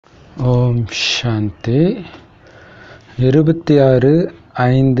ஓம் சாந்தி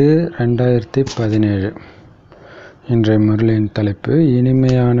 26/5/2017. இன்றைய முரளியின் தலைப்பு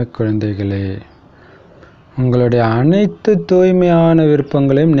இனிமையான குழந்தைகளே, உங்களுடைய அனைத்து தூய்மையான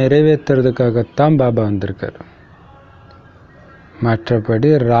விருப்பங்களையும் நிறைவேற்றுறதுக்காகத்தான் பாபா வந்திருக்கார்.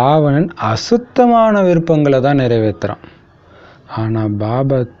 மற்றபடி ராவணன் அசுத்தமான விருப்பங்களை தான் நிறைவேற்றுறான். ஆனால்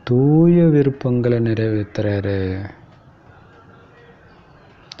பாபா தூய விருப்பங்களை நிறைவேற்றுறாரு.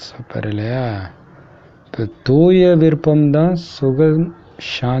 சூப்பர் இல்லையா? இப்போ தூய விருப்பம்தான் சுகம்,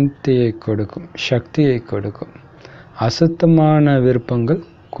 சாந்தியை கொடுக்கும், சக்தியை கொடுக்கும். அசுத்தமான விருப்பங்கள்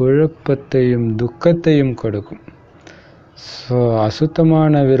குழப்பத்தையும் துக்கத்தையும் கொடுக்கும். ஸோ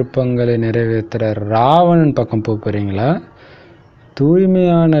அசுத்தமான விருப்பங்களை நிறைவேற்றுற ராவணன் பக்கம் போகிறீங்களா,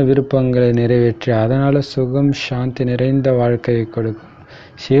 தூய்மையான விருப்பங்களை நிறைவேற்றி அதனால் சுகம் சாந்தி நிறைந்த வாழ்க்கையை கொடுக்கும்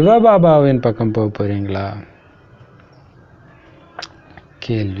சிவபாபாவின் பக்கம் போகிறீங்களா?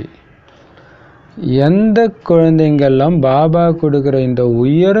 கேள்வி. எந்த குழந்தைங்கள்லாம் பாபா கொடுக்குற இந்த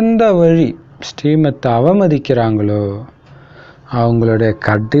உயர்ந்த வழி ஸ்ரீமத்தை அவமதிக்கிறாங்களோ அவங்களுடைய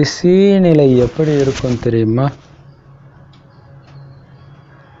கடைசி நிலை எப்படி இருக்கும் தெரியுமா?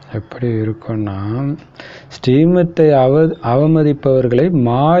 எப்படி இருக்கும்னா, ஸ்ரீமத்தை அவமதிப்பவர்களை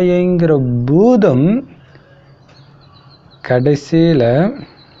மாயைங்கிற பூதம் கடைசியில்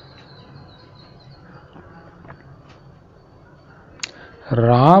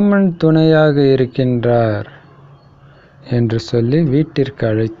ராமன் துணையாக இருக்கின்றார் என்று சொல்லி வீட்டிற்கு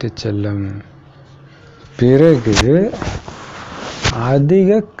அழைத்து செல்லும். பிறகு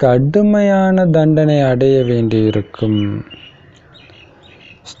அதிக கடுமையான தண்டனை அடைய வேண்டியிருக்கும்.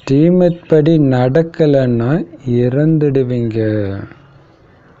 ஸ்ரீமத் படி நடக்கலைன்னா இறந்துடுவீங்க.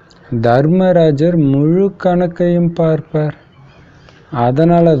 தர்மராஜர் முழு கணக்கையும் பார்ப்பார்.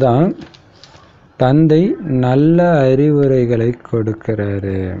 அதனால தான் தந்தை நல்ல அறிவுரைகளை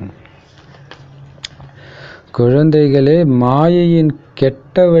கொடுக்கிறாரு. குழந்தைகளே, மாயையின்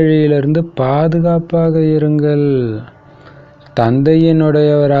கெட்ட வழியிலிருந்து பாதுகாப்பாக இருங்கள்.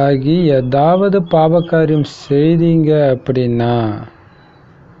 தந்தையினுடையவராகி ஏதாவது பாவக்காரியம் செய்தீங்க அப்படின்னா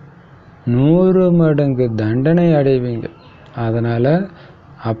 100 மடங்கு தண்டனை அடைவீங்க. அதனால்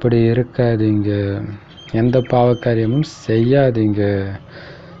அப்படி இருக்காதீங்க, எந்த பாவக்காரியமும் செய்யாதீங்க.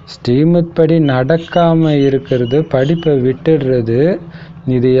 ஸ்ரீமத் படி நடக்காமல் இருக்கிறது, படிப்பை விட்டுடுறது,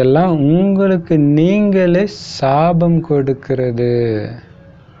 இது எல்லாம் உங்களுக்கு நீங்களே சாபம் கொடுக்கிறது,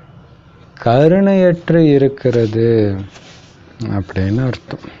 கருணையற்று இருக்கிறது அப்படின்னு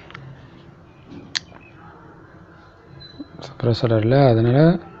அர்த்தம். அப்புறம் சொல்கிறல,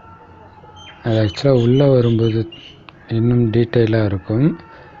 அதனால் அது ஆக்சுவலாக உள்ளே வரும்போது இன்னும் டீட்டெயிலாக இருக்கும்.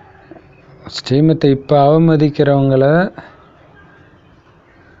 ஸ்ரீமத்தை இப்போ அவமதிக்கிறவங்கள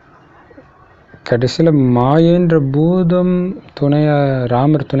கடைசியில் மாயன்ற பூதம்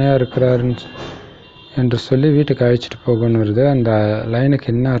ராமர் துணையாக இருக்கிறாருன்னு என்று சொல்லி வீட்டுக்கு அழைச்சிட்டு போகணுன்னு வருது. அந்த லைனுக்கு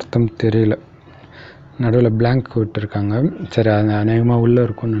என்ன அர்த்தம் தெரியல, நடுவில் பிளாங்க் விட்டுருக்காங்க. சரி, அது அநேகமாக உள்ளே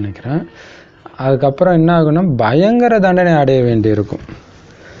இருக்கும்னு நினைக்கிறேன். அதுக்கப்புறம் என்ன ஆகுனா, பயங்கர தண்டனை அடைய வேண்டியிருக்கும்.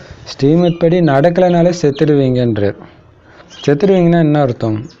 ஸ்ரீமத் படி நடக்கலைனாலே செத்துடுவீங்கன்றார். செத்துடுவீங்கன்னா என்ன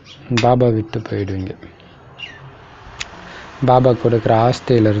அர்த்தம்? பாபா விட்டு போயிடுவீங்க. பாபா கொடுக்குற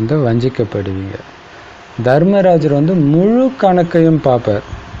ஆஸ்தியிலிருந்து வஞ்சிக்கப்படுவீங்க. தர்மராஜர் முழு கணக்கையும் பார்ப்பார்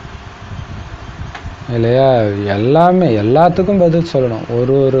இல்லையா? எல்லாத்துக்கும் பதில் சொல்லணும்.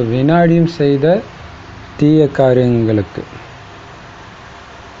 ஒரு வினாடியும் செய்த தீய காரியங்களுக்கு.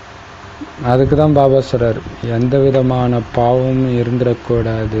 அதுக்கு தான் பாபா சொல்கிறார், எந்த விதமான பாவமும்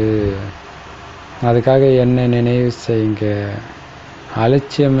இருந்துடக்கூடாது, அதுக்காக என்ன நினைவு செய்யுங்க.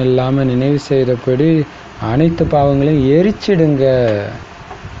 அலட்சியம் இல்லாமல் நினைவு செய்தபடி அனைத்து பாவங்களையும் எரிச்சிடுங்க.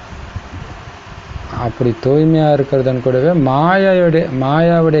 அப்படி தூய்மையாக இருக்கிறதன் கூடவே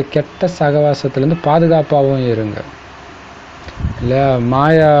மாயாவுடைய கெட்ட சகவாசத்துலேருந்து பாதுகாப்பாகவும் இருங்க. இல்லை,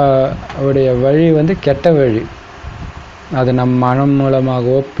 மாயாவுடைய வழி கெட்ட வழி. அது நம் மனம்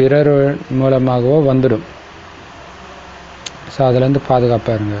மூலமாகவோ பிறர் மூலமாகவோ வந்துடும். ஸோ அதுலேருந்து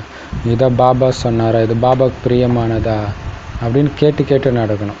பாதுகாப்பாக இருங்க. இதை பாபா சொன்னாரா, இது பாபாவுக்கு பிரியமானதா அப்படின்னு கேட்டு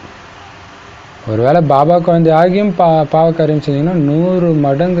நடக்கணும். ஒருவேளை பாபா குழந்தை ஆகியும் பாவக்காரியம் செஞ்சீங்கன்னா 100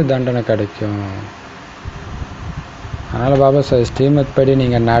 மடங்கு தண்டனை கிடைக்கும். அதனால் பாபா ஸ்ரீமத் படி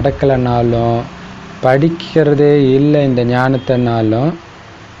நீங்கள் நடக்கலைனாலும் படிக்கிறதே இல்லை இந்த ஞானத்தினாலும்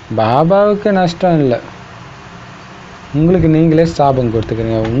பாபாவுக்கு நஷ்டம் இல்லை. உங்களுக்கு நீங்களே சாபம்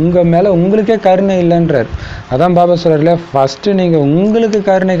கொடுத்துக்கிறீங்க. உங்கள் மேலே உங்களுக்கே கருணை இல்லைன்றார். அதான் பாபா சொல்கிறார்ல, ஃபஸ்ட்டு நீங்கள் உங்களுக்கு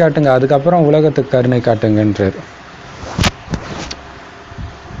கருணை காட்டுங்க, அதுக்கப்புறம் உலகத்துக்கு கருணை காட்டுங்கன்றார்.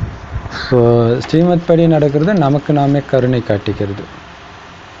 ஸோ ஸ்ரீமத் படி நடக்கிறது நமக்கு நாமே கருணை காட்டிக்கிறது.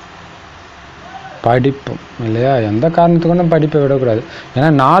 படிப்பும் இல்லையா? எந்த காரணத்துக்கு படிப்பை விடக்கூடாது. ஏன்னா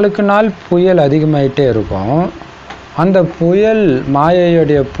நாளுக்கு நாள் புயல் அதிகமாயிட்டே இருக்கும். அந்த புயல்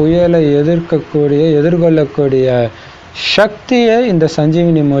மாயையுடைய புயலை எதிர்கொள்ளக்கூடிய சக்தியை இந்த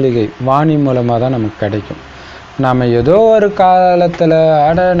சஞ்சீவினி மூலிகை வாணி மூலமாக தான் நமக்கு கிடைக்கும். நம்ம ஏதோ ஒரு காலத்தில்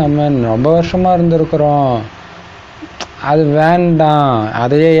நம்ம ரொம்ப வருஷமாக இருந்திருக்கிறோம், அது வேண்டாம்,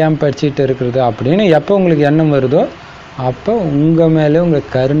 அதையே ஏன் படிச்சுட்டு இருக்கிறது அப்படின்னு எப்போ உங்களுக்கு எண்ணம் வருதோ அப்போ உங்கள் மேலே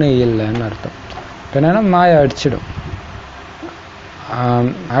உங்களுக்கு கருணை இல்லைன்னு அர்த்தம். இப்போ என்னென்னா மாயை அடிச்சிடும்.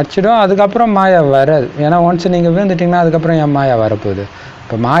 அதுக்கப்புறம் மாயா வராது. ஏன்னா ஒன்ஸ் நீங்கள் விழுந்துட்டிங்கன்னா அதுக்கப்புறம் என் மாயா வரப்போகுது.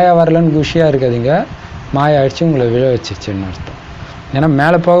 இப்போ மாயா வரலன்னு குஷியாக இருக்காதீங்க, மாயா அடித்து உங்களை விழ வச்சிச்சுன்னு அர்த்தம். ஏன்னா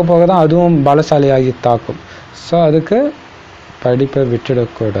மேலே போக போக தான் அதுவும் பலசாலியாகி தாக்கும். ஸோ அதுக்கு படிப்பை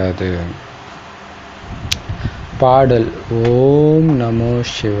விட்டுடக்கூடாது. பாடல் ஓம் நமோ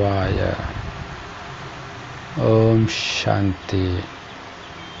சிவாய. ஓம் சாந்தி.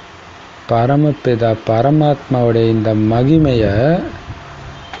 பரமபிதா பரமாத்மாவுடைய இந்த மகிமையை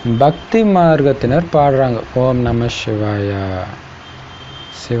பக்தி மார்க்கத்தினர் பாடுறாங்க. ஓம் நம சிவாய,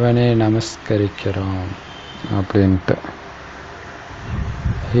 சிவனே நமஸ்கரிக்கிறோம் அப்படின்ட்டு.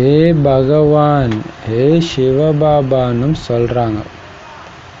 ஹே பகவான், ஹே சிவபாபான்னு சொல்கிறாங்க.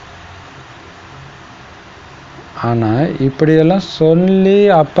 ஆனால் இப்படியெல்லாம் சொல்லி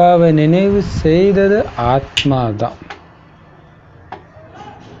அப்பாவை நினைவு செய்தது ஆத்மா தான்.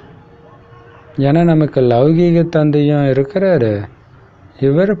 ஏன்னா நமக்கு லௌகீக தந்தையும் இருக்கிறாரு,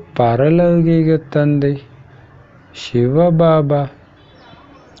 இவர் பரலௌகீக தந்தை சிவபாபா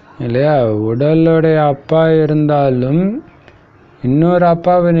இல்லையா? உடலுடைய அப்பா இருந்தாலும் இன்னொரு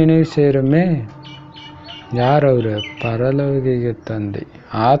அப்பாவை நினைவு செய்கிறோமே, யார் அவர்? பரலௌகீக தந்தை,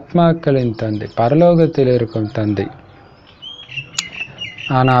 ஆத்மாக்களின் தந்தை, பரலோகத்தில் இருக்கும் தந்தை.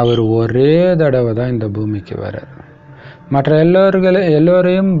 ஆனால் அவர் ஒரே தடவை தான் இந்த பூமிக்கு வரார். மற்ற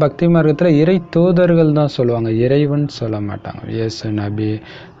எல்லோரையும் பக்தி மார்க்கத்தில் இறை தூதர்கள் தான் சொல்லுவாங்க, இறைவன் சொல்ல மாட்டாங்க. இயேசு, நபி,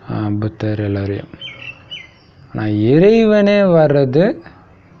 புத்தர் எல்லாரையும். ஆனால் இறைவனே வர்றது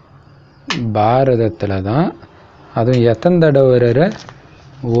பாரதத்தில் தான். அதுவும் எத்தனை தடவை வர்றாரு?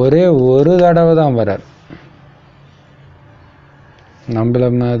 ஒரே ஒரு தடவை தான் வர்றார். நம்மள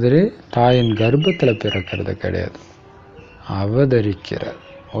மாதிரி தாயின் கர்ப்பத்தில் பிறக்கிறது கிடையாது, அவதரிக்கிறார்.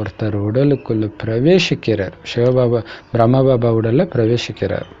 ஒருத்தர் உடலுக்குள்ள பிரவேசிக்கிறார். சிவபாபா பிரம்மபாபா உடல்ல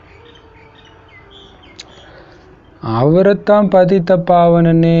பிரவேசிக்கிறார். அவரைத்தான் பதித்த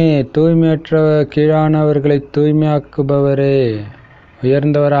பாவனனே, தூய்மையற்ற கீழானவர்களை தூய்மையாக்குபவரே,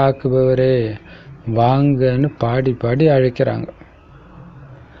 உயர்ந்தவரை ஆக்குபவரே வாங்கன்னு பாடி பாடி அழைக்கிறாங்க.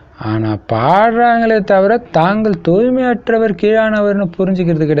 ஆனால் பாடுறாங்களே தவிர தாங்கள் தூய்மையற்றவர் கீழானவர்னு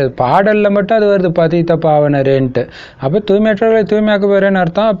புரிஞ்சுக்கிறது கிடையாது. பாடலில் மட்டும் அது வருது, பதித்த பாவனரேன்ட்டு. அப்போ தூய்மையற்றவர்களை தூய்மையாக்குபவரேன்னு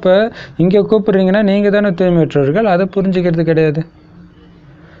அர்த்தம். அப்போ இங்கே கூப்பிட்றீங்கன்னா நீங்கள் தானே தூய்மையற்றவர்கள், அதை புரிஞ்சுக்கிறது கிடையாது.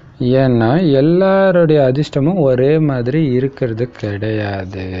 ஏன்னா எல்லாருடைய அதிர்ஷ்டமும் ஒரே மாதிரி இருக்கிறது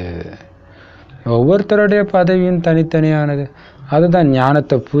கிடையாது. ஒவ்வொருத்தருடைய பதவியும் தனித்தனியானது. அதுதான்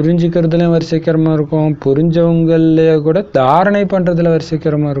ஞானத்தை புரிஞ்சுக்கிறதுலையும் வரிசைக்கிரமாக இருக்கும், புரிஞ்சவங்களே கூட தாரணை பண்ணுறதுல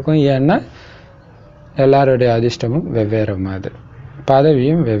வரிசைக்கிரமாக இருக்கும். ஏன்னா எல்லாருடைய அதிர்ஷ்டமும் வெவ்வேறு மாதிரி,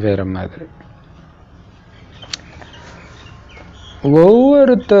 பதவியும் வெவ்வேறு மாதிரி.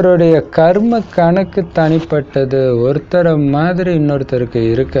 ஒவ்வொருத்தருடைய கர்ம கணக்கு தனிப்பட்டது, ஒருத்தரை மாதிரி இன்னொருத்தருக்கு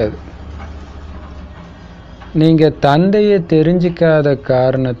இருக்காது. நீங்கள் தந்தையை தெரிஞ்சிக்காத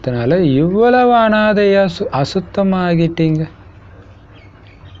காரணத்தினால இவ்வளவு அனாதையா அசுத்தமாகிட்டீங்க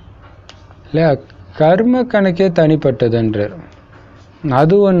இல்லையா? கர்ம கணக்கே தனிப்பட்டதுன்றார்.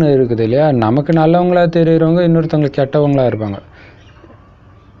 அது ஒன்று இருக்குது இல்லையா? நமக்கு நல்லவங்களா தெரியுறவங்க இன்னொருத்தவங்களுக்கு கெட்டவங்களா இருப்பாங்க,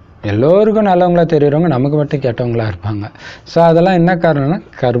 எல்லோருக்கும் நல்லவங்களா தெரியுறவங்க நமக்கு மட்டும் கெட்டவங்களா இருப்பாங்க. ஸோ அதெல்லாம் என்ன காரணம்னா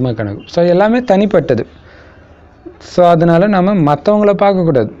கர்ம கணக்கு. ஸோ எல்லாமே தனிப்பட்டது. ஸோ அதனால நம்ம மற்றவங்கள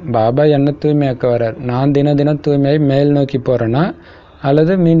பார்க்கக்கூடாது. பாபா என்ன தூய்மையாக்க வர்றார், நான் தினம் தினம் தூய்மையாகி மேல் நோக்கி போகிறேன்னா,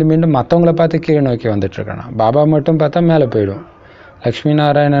 அல்லது மீண்டும் மீண்டும் மற்றவங்கள பார்த்து கீழே நோக்கி வந்துட்டுருக்கேன்னா. பாபா மட்டும் பார்த்தா மேலே போயிடும். லக்ஷ்மி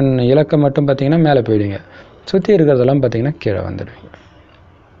நாராயணன் இலக்கை மட்டும் பார்த்தீங்கன்னா மேலே போயிடுவீங்க, சுற்றி இருக்கிறதெல்லாம் பார்த்தீங்கன்னா கீழே வந்துடுவீங்க.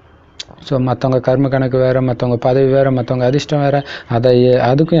 ஸோ மற்றவங்க கர்ம கணக்கு வேறு, மற்றவங்க பதவி வேறு, மற்றவங்க அதிர்ஷ்டம் வேறு,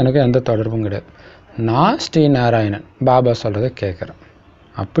 அதுக்கும் எனக்கும் எந்த தொடர்பும் கிடையாது. நான் ஸ்ரீ நாராயணன், பாபா சொல்கிறத கேட்குறேன்,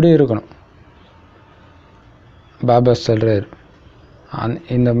 அப்படி இருக்கணும். பாபா சொல்கிறார்,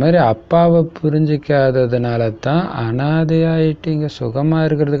 இந்த மாதிரி அப்பாவை புரிஞ்சிக்காததுனால தான் அனாதையாயிட்டீங்க. சுகமாக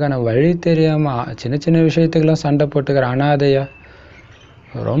இருக்கிறதுக்கான வழி தெரியாமல் சின்ன சின்ன விஷயத்துக்கெல்லாம் சண்டை போட்டுக்கிற அனாதையா,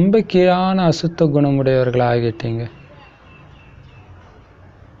 ரொம்ப கீழான அசுத்த குணமுடையவர்கள் ஆகிட்டீங்க.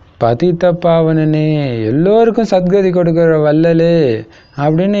 பதித்த பாவனனே, எல்லோருக்கும் சத்கதி கொடுக்குற வல்லலே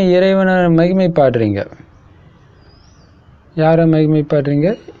அப்படின்னு இறைவனை மகிமை பாடுறீங்க. யாரை மகிமை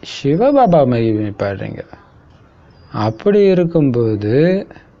பாடுறீங்க? சிவபாபா மகிமை பாடுறீங்க. அப்படி இருக்கும்போது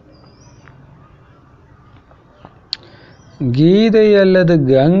கீதை அல்லது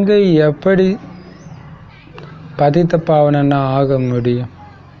கங்கை எப்படி பதித்த பாவனன்னா ஆக முடியும்?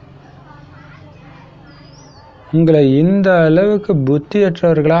 உங்களை இந்த அளவுக்கு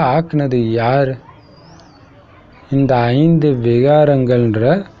புத்தியற்றவர்களா ஆக்குனது யாரு? இந்த 5 விகாரங்கள்ன்ற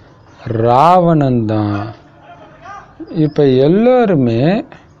ராவணன்தான். இப்ப எல்லோருமே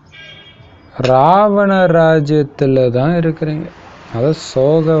ராவண ராஜ்யத்துல தான் இருக்கிறீங்க. அதாவது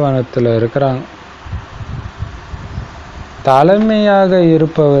சோகவனத்துல இருக்கிறாங்க. தலைமையாக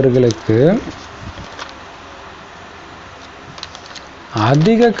இருப்பவர்களுக்கு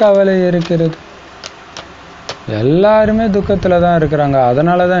அதிக கவலை இருக்கிறது. எல்லாருமே துக்கத்துல தான் இருக்கிறாங்க.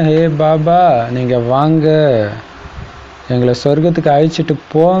 அதனால தான் ஹே பாபா நீங்க வாங்க, எங்களை சொர்க்கத்துக்கு அழைச்சிட்டு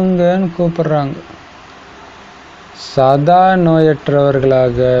போங்கன்னு கூப்பிடுறாங்க. சதா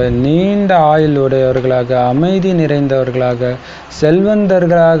நோயற்றவர்களாக, நீண்ட ஆயுள் உடையவர்களாக, அமைதி நிறைந்தவர்களாக,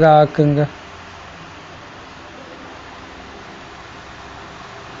 செல்வந்தர்களாக ஆக்குங்க.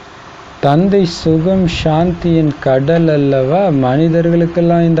 தந்தை சுகம் சாந்தியின் கடல் அல்லவா?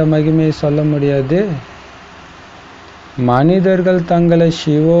 மனிதர்களுக்கெல்லாம் இந்த மகிமையை சொல்ல முடியாது. மனிதர்கள் தங்களை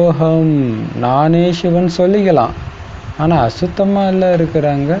சிவோகம், நானே சிவன் சொல்லிக்கலாம். ஆனா அசுத்தமா எல்லாம்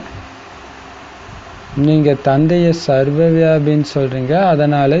இருக்கிறாங்க. நீங்க தந்தைய சர்வ வியாபின்னு சொல்றீங்க.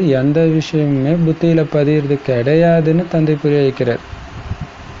 அதனால எந்த விஷயமுமே புத்தியில பதியறது கிடையாதுன்னு தந்தை புரிய வைக்கிறார்.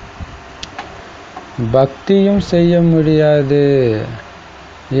 பக்தியும் செய்ய முடியாது.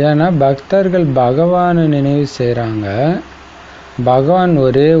 ஏன்னா பக்தர்கள் பகவானை நினைவு செய்கிறாங்க. பகவான்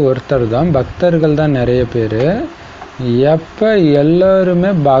ஒரே ஒருத்தர் தான், பக்தர்கள் தான் நிறைய பேர். எப்போ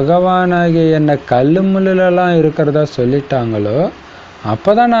எல்லோருமே பகவானாகிய என்னை கல்லு முள்ளுலலாம் இருக்கிறதா சொல்லிட்டாங்களோ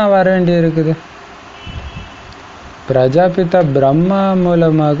அப்போ தான் நான் வர வேண்டி இருக்குது. பிரஜாபிதா பிரம்மா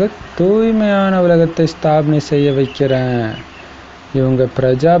மூலமாக தூய்மையான உலகத்தை ஸ்தாபனை செய்ய வைக்கிறேன். இவங்க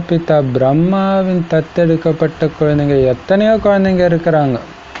பிரஜாபிதா பிரம்மாவின் தத்தெடுக்கப்பட்ட குழந்தைங்க. எத்தனையோ குழந்தைங்க இருக்கிறாங்க.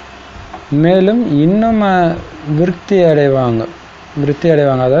 மேலும் இன்னும் விருத்தி அடைவாங்க,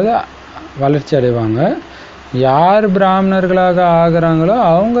 அதாவது வளர்ச்சி அடைவாங்க. யார் பிராமணர்களாக ஆகிறாங்களோ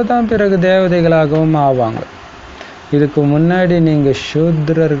அவங்க தான் பிறகு தேவதைகளாகவும் ஆவாங்க. இதுக்கு முன்னாடி நீங்கள்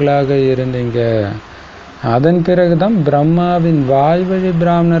சூத்ரர்களாக இருந்தீங்க. அதன் பிறகு தான் பிரம்மாவின் வாய்வழி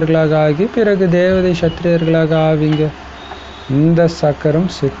பிராமணர்களாக ஆகி பிறகு தேவதை சத்திரியர்களாக ஆவீங்க. இந்த சக்கரம்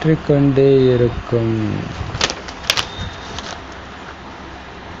சுற்றி கொண்டே இருக்கும்.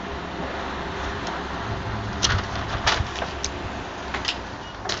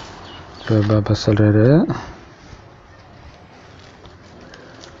 பாபா சொல்றாரு,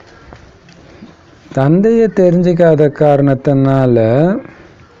 தந்தையை தெரிஞ்சுக்காத காரணத்தினால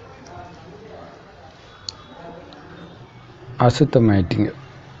அசுத்தமாயிட்டீங்க.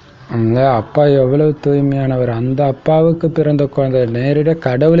 அந்த அப்பா எவ்வளவு தூய்மையானவர், அந்த அப்பாவுக்கு பிறந்த குழந்தை, நேரடியாக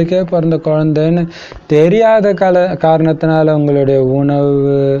கடவுளுக்கே பிறந்த குழந்தைன்னு தெரியாத காரணத்தினால உங்களுடைய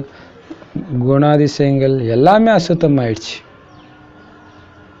உணவு, குணாதிசயங்கள் எல்லாமே அசுத்தமாயிடுச்சு.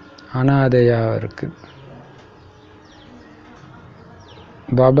 அனாதையா இருக்கு.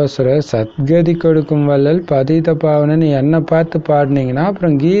 பாபா சொல்ற, சத்கதி கொடுக்கும் வள்ளல் பதித பாவனன்னு என்னை பார்த்து பாடினீங்கன்னா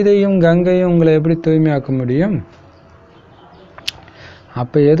அப்புறம் கீதையும் கங்கையும் உங்களை எப்படி தூய்மையாக்க முடியும்?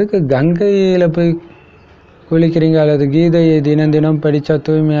 அப்போ எதுக்கு கங்கையில் போய் குளிக்கிறீங்க அல்லது கீதையை தினம் தினம் படித்தா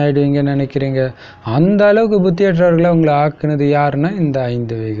தூய்மை ஆகிடுவீங்கன்னு நினைக்கிறீங்க? அந்த அளவுக்கு புத்தியற்றவர்களை உங்களை ஆக்குனது யாருன்னா இந்த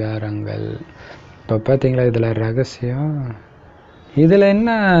 5 விகாரங்கள். இப்போ பார்த்தீங்களா இதில் ரகசியம்? இதில் என்ன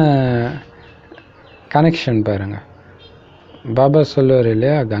கனெக்ஷன் பாருங்கள். பாபா சொல்லுவார்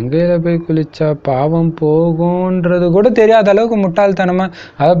இல்லையா, கங்கையில் போய் குளித்தா பாவம் போகுன்றது கூட தெரியாத அளவுக்கு முட்டாள்தனமாக,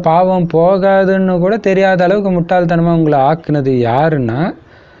 அதாவது பாவம் போகாதுன்னு கூட தெரியாத அளவுக்கு முட்டாள்தனமாக உங்களை ஆக்குனது யாருன்னா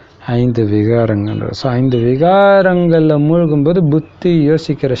 5 விகாரங்கள். ஸோ 5 விகாரங்களில் மூழ்கும்போது புத்தி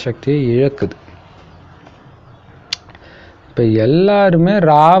யோசிக்கிற சக்தியை இழக்குது. இப்போ எல்லாருமே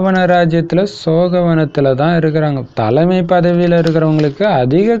ராவண ராஜ்யத்தில் சோகவனத்தில் தான் இருக்கிறாங்க. தலைமை பதவியில் இருக்கிறவங்களுக்கு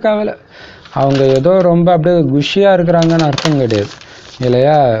அதிக கவலை. அவங்க ஏதோ ரொம்ப அப்படியே குஷியாக இருக்கிறாங்கன்னு அர்த்தம் கிடையாது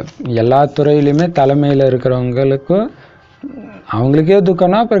இல்லையா. எல்லா துறையிலையுமே தலைமையில் இருக்கிறவங்களுக்கும் அவங்களுக்கே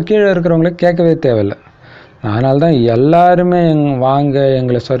துக்கம்னா அப்புறம் கீழே இருக்கிறவங்களுக்கு கேட்கவே தேவையில்லை. அதனால தான் எல்லாருமே வாங்க,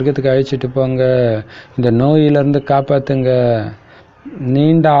 எங்களை சொர்க்கத்துக்கு அழைச்சிட்டு போங்க, இந்த நோயிலிருந்து காப்பாற்றுங்க,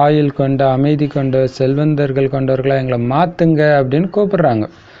 நீண்ட ஆயுள் கொண்ட, அமைதி கொண்ட, செல்வந்தர்கள் கொண்டவர்களாக எங்களை மாற்றுங்க அப்படின்னு கூப்பிடுறாங்க.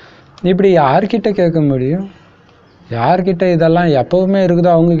 இப்படி யார்கிட்ட கேட்க முடியும்? யார்கிட்ட இதெல்லாம் எப்பவுமே இருக்குதோ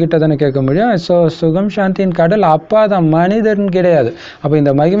அவங்கக்கிட்ட தானே கேட்க முடியும். ஸோ சுகம் சாந்தியின் கடல் அப்பா தான், மனிதன் கிடையாது. அப்போ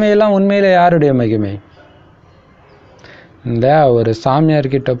இந்த மகிமையெல்லாம் உண்மையில் யாருடைய மகிமை? இந்த ஒரு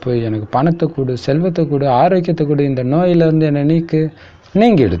சாமியார்கிட்ட போய் எனக்கு பணத்தை கொடு, செல்வத்தை கொடு, ஆரோக்கியத்தை கொடு, இந்த நோயிலேருந்து என்னை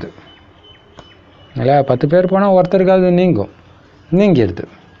நீங்கிடுது இல்லையா. 10 பேர் போனால் ஒருத்தருக்காவது நீங்கிடுது.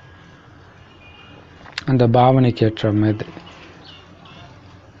 அந்த பாவனைக்கு ஏற்ற மாதிரி.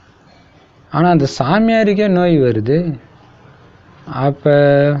 ஆனால் அந்த சாமியாருக்கே நோய் வருது. அப்போ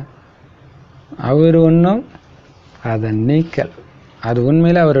அவர் ஒன்றும் அதை நீக்கல். அது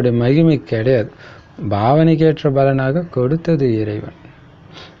உண்மையில் அவருடைய மகிமை கிடையாது. பாவனைக்கேற்ற பலனாக கொடுத்தது இறைவன்.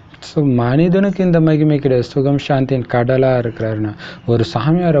 ஸோ மனிதனுக்கு இந்த மகிமை கிடையாது. சுகம் சாந்தியின் கடலாக இருக்கிறாருன்னு ஒரு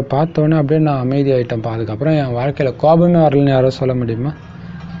சாமியாரை பார்த்தோன்னே அப்படியே நான் அமைதியாகிட்டேன்ப்பா, அதுக்கப்புறம் என் வாழ்க்கையில் கோபமே வரலன்னு யாரோ சொல்ல முடியுமா?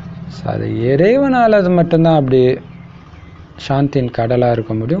 ஸோ அது இறைவனால் அது மட்டும்தான் அப்படி சாந்தியின் கடலாக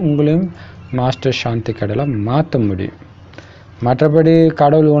இருக்க முடியும். உங்களையும் மாஸ்டர் சாந்தி கடலாக மாற்ற முடியும். மற்றபடி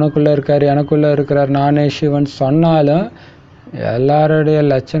கடவுள் உனக்குள்ளே இருக்கார், எனக்குள்ளே இருக்கிறார், நானே சிவன் சொன்னாலும் எல்லாருடைய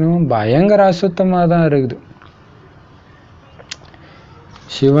லட்சணமும் பயங்கர அசுத்தமாக தான் இருக்குது.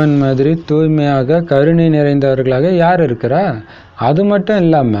 சிவன் மாதிரி தூய்மையாக கருணை நிறைந்தவர்களாக யார் இருக்கிறா? அது மட்டும்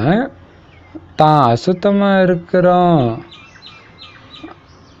இல்லாமல் தான் அசுத்தமாக இருக்கிறோம்,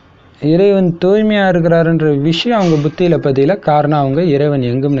 இறைவன் தூய்மையாக இருக்கிறாருன்ற விஷயம் அவங்க புத்தியில் பதில. காரணம் அவங்க இறைவன்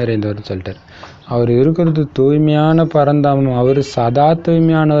எங்கும் நிறைந்தவர்னு சொல்லிட்டார். அவர் இருக்கிறது தூய்மையான பரந்தாமம், அவர் சதா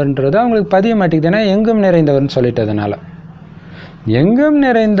தூய்மையானவர்ன்றது அவங்களுக்கு பதிய மாட்டேங்குது. ஏன்னா எங்கும் நிறைந்தவர்னு சொல்லிட்டதுனால. எங்கும்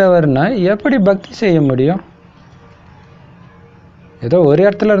நிறைந்தவர்னா எப்படி பக்தி செய்ய முடியும்? ஏதோ ஒரு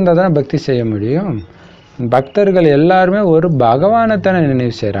இடத்துல இருந்தால் தானே பக்தி செய்ய முடியும். பக்தர்கள் எல்லாருமே ஒரு பகவானை தானே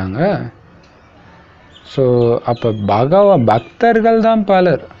நினைவு செய்கிறாங்க. ஸோ அப்போ பக்தர்கள் தான்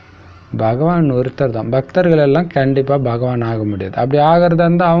பலர், பகவான் ஒருத்தர் தான். பக்தர்கள் எல்லாம் கண்டிப்பாக பகவான் ஆக முடியாது. அப்படி ஆகிறதா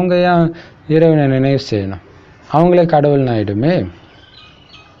இருந்தால் அவங்க ஏன் இறைவனை நினைவு செய்யணும்? அவங்களே கடவுள்னு ஆகிடுமே.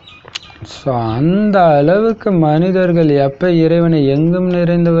 ஸோ அந்த அளவுக்கு மனிதர்கள் எப்போ இறைவனை எங்கும்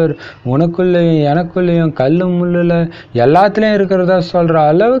நிறைந்தவர், உனக்குள்ளேயும் எனக்குள்ளேயும் கல்லு முள்ளில் எல்லாத்துலேயும் இருக்கிறதா சொல்கிற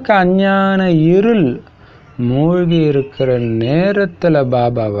அளவுக்கு அஞ்ஞான இருள் மூழ்கி இருக்கிற நேரத்தில்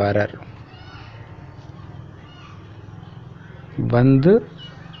பாபா வரார். வந்து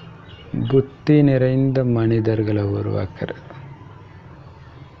புத்தி நிறைந்த மனிதர்களை உருவாக்குறார்.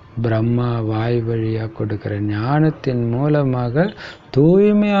 பிரம்மா வாய் வழியாக கொடுக்கிற ஞானத்தின் மூலமாக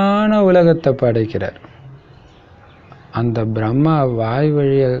தூய்மையான உலகத்தை படைக்கிறார். அந்த பிரம்மா வாய்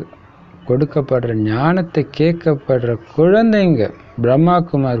வழியாக கொடுக்கப்படுற ஞானத்தை கேட்கப்படுற குழந்தைங்க, பிரம்மா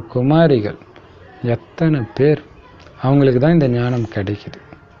குமார் குமாரிகள் எத்தனை பேர், அவங்களுக்கு தான் இந்த ஞானம் கிடைக்குது.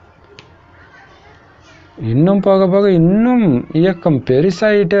 இன்னும் போக போக இன்னும் இயக்கம்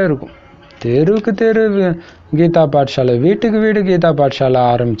பெருசாகிட்டே இருக்கும். தெருவுக்கு தெரு கீதா பாட்சாலை, வீட்டுக்கு வீடு கீதா பாட்சாலை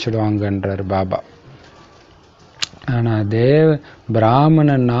ஆரம்பிச்சிடுவாங்கன்றார் பாபா. ஆனால்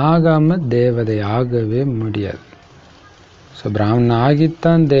பிராமணன் ஆகாமல் தேவதை ஆகவே முடியாது. ஸோ பிராமணன்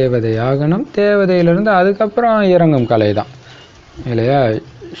ஆகித்தான் தேவதை ஆகணும். தேவதையிலிருந்து அதுக்கப்புறம் இறங்கும் கலை தான் இல்லையா?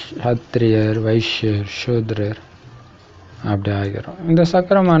 சத்திரியர், வைஷ்யர், சூத்ரர் அப்படி ஆகிறோம். இந்த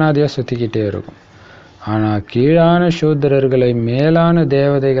சக்கரம் அனாதியாக சுற்றிக்கிட்டே இருக்கும். ஆனால் கீழான சூத்திரர்களை மேலான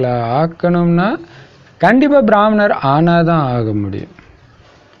தேவதைகளை ஆக்கணும்னா கண்டிப்பாக பிராமணர் ஆனால் தான் ஆக முடியும்.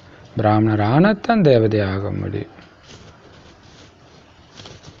 பிராமணர் ஆனாத்தான் தேவதை ஆக முடியும்.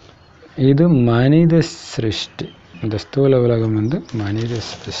 இது மனித சிருஷ்டி. இந்த ஸ்தூல உலகம் வந்து மனித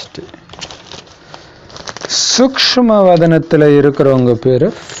சிருஷ்டி. சூக்ஷ்ம வதனத்தில் இருக்கிறவங்க பேர்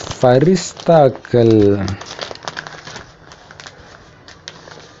ஃபரிஸ்தாக்கள்.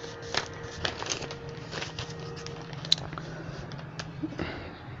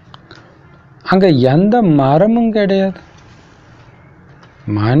 அங்கே எந்த மரமும் கிடையாது.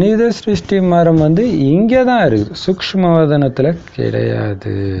 மனித சிருஷ்டி மரம் வந்து இங்கே தான் இருக்குது, சூக்ஷ்மவதனத்தில்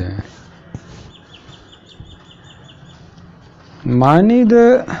கிடையாது. மனித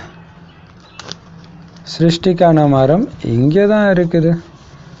சிருஷ்டிக்கான மரம் இங்கே தான் இருக்குது.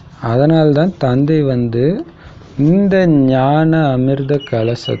 அதனால்தான் தந்தை வந்து இந்த ஞான அமிர்த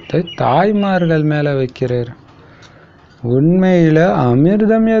கலசத்தை தாய்மார்கள் மேலே வைக்கிறார். உண்மையில்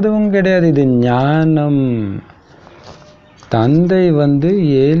அமிர்தம் எதுவும் கிடையாது, இது ஞானம். தந்தை வந்து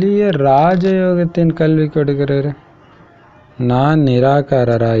எளிய ராஜயோகத்தின் கல்வி கொடுக்கிறார். நான்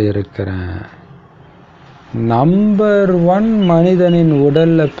நிராகாரராக இருக்கிறேன். நம்பர் 1 மனிதனின்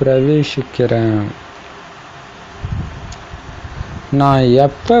உடல்ல பிரவேசிக்கிறேன். நான்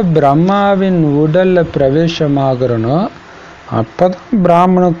எப்போ பிரம்மாவின் உடல்ல பிரவேசமாகிறனோ அப்போதான்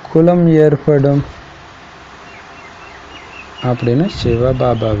பிராமண குலம் ஏற்படும் அப்படின்னு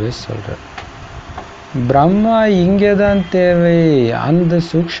சிவபாபாவே சொல்கிறார். பிரம்மா இங்கே தான் தேவை. அந்த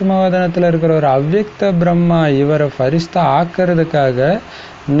சூக்ஷ்மவதனத்தில் இருக்கிற ஒரு அவ்யக்த பிரம்மா இவரை ஃபரிஸ்தா ஆக்கிறதுக்காக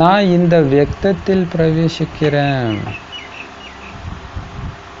நான் இந்த வியக்தத்தில் பிரவேசிக்கிறேன்.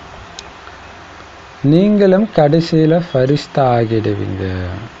 நீங்களும் கடைசியில் ஃபரிஸ்தா ஆகிடுவீங்க.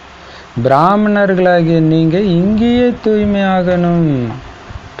 பிராமணர்களாகிய நீங்கள் இங்கேயே தூய்மையாகணும்.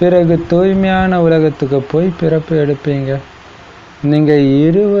 பிறகு தூய்மையான உலகத்துக்கு போய் பிறப்பு எடுப்பீங்க. நீங்கள்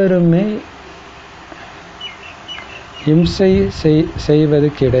இருவருமே இம்சை செய்வது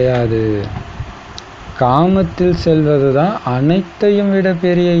கிடையாது. காமத்தில் செல்வது தான் அனைத்தையும் விட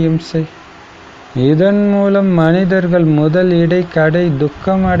பெரிய இம்சை. இதன் மூலம் மனிதர்கள் முதல் இடை கடை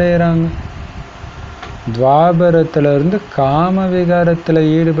துக்கம் அடைகிறாங்க. துவாபரத்திலிருந்து காம விகாரத்தில்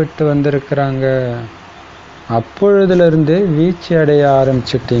ஈடுபட்டு வந்திருக்கிறாங்க. அப்பொழுதுலேருந்தே வீழ்ச்சி அடைய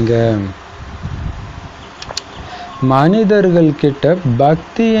ஆரம்பிச்சிட்டீங்க. மனிதர்கள் கிட்ட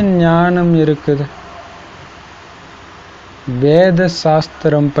பக்தியின் ஞானம் இருக்குது. வேத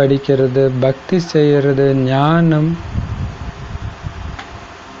சாஸ்திரம் படிக்கிறது, பக்தி செய்கிறது,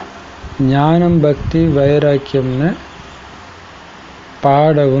 ஞானம் பக்தி வைராக்கியம்னு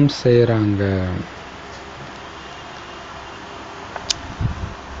பாடவும் செய்கிறாங்க.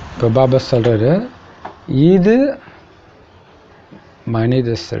 இப்போ பாபா சொல்றாரு, இது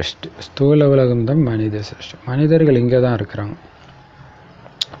மனித சிருஷ்டி. ஸ்தூல உலகம் தான் மனித சிருஷ்டி. மனிதர்கள் இங்கே தான் இருக்கிறாங்க.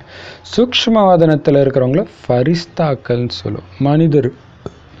 சூக்ஷ்மவாதனத்தில் இருக்கிறவங்கள ஃபரிஸ்தாக்கள்னு சொல்லுவோம்.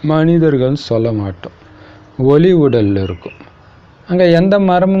 மனிதர்கள் சொல்ல மாட்டோம். ஒளி உடலில் இருக்கும். அங்கே எந்த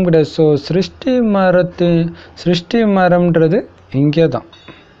மரமும் கிடையாது. ஸோ சிருஷ்டி மரம்ன்றது இங்கே தான்.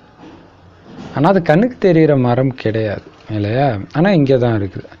 ஆனால் அது கண்ணுக்கு தெரிகிற மரம் கிடையாது இல்லையா? ஆனால் இங்கே தான்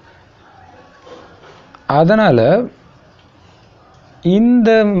இருக்குது. அதனால் இந்த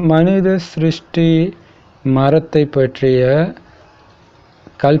மனித சிருஷ்டி மரத்தை பற்றிய,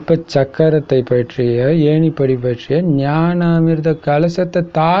 கல்ப சக்கரத்தை பற்றிய, ஏணிப்படி பற்றிய ஞான அமிர்த கலசத்தை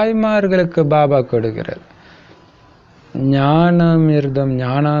தாய்மார்களுக்கு பாபா கொடுக்கிறார். ஞானாமிர்தம்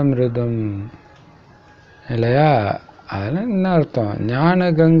இல்லையா? அதெல்லாம் என்ன அர்த்தம்? ஞான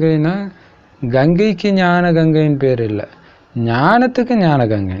கங்கைனா கங்கைக்கு ஞான கங்கைன்னு பேர் இல்லை, ஞானத்துக்கு ஞான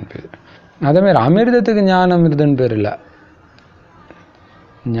கங்கைன்னு பேர். அதேமாதிரி அமிர்தத்துக்கு ஞான அமிர்தன்னு பேர் இல்லை,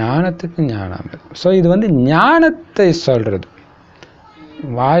 ஞானத்துக்கு ஞான அமிர்தம். ஸோ இது ஞானத்தை சொல்கிறது.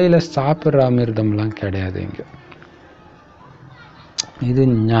 வாயில் சாப்பிட்ற அமிர்தம்லாம் கிடையாது இங்கே. இது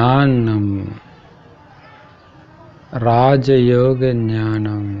ஞானம், ராஜயோக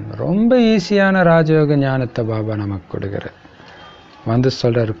ஞானம். ரொம்ப ஈஸியான ராஜயோக ஞானத்தை பாபா நமக்கு கொடுக்குறார்.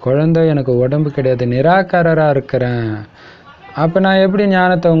 சொல்கிறார், குழந்தை எனக்கு உடம்பு கிடையாது, நிராகாரராக இருக்கிறேன். அப்போ நான் எப்படி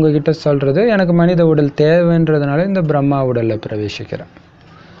ஞானத்தை உங்ககிட்ட சொல்கிறது? எனக்கு மனித உடல் தேவைன்றதுனால இந்த பிரம்மா உடலில் பிரவேசிக்கிறேன்.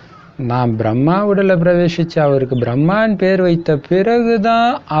 நான் பிரம்மா உடலில் பிரவேசித்து அவருக்கு பிரம்மான் பேர் வைத்த பிறகு தான்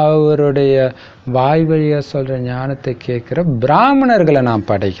அவருடைய வாய் வழியாக சொல்கிற ஞானத்தை கேட்குற பிராமணர்களை நான்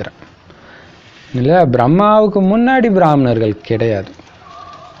படைக்கிறேன் இல்லையா? பிரம்மாவுக்கு முன்னாடி பிராமணர்கள் கிடையாது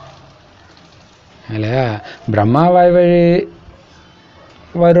இல்லையா? பிரம்மா வாய் வழி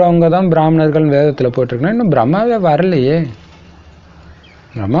வருவவங்க தான் பிராமணர்கள் வேதத்தில் போட்டிருக்கணும். இன்னும் பிரம்மாவே வரலையே.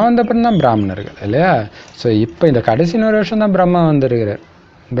 பிரம்மா வந்தப்பறம் தான் பிராமணர்கள் இல்லையா? ஸோ இப்போ இந்த கடைசி 100 வருஷம் தான் பிரம்மா வந்திருக்கிறார்,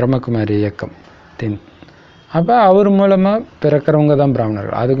 பிரம்மகுமாரி இயக்கம் தின். அப்போ அவர் மூலமாக பிறக்கிறவங்க தான்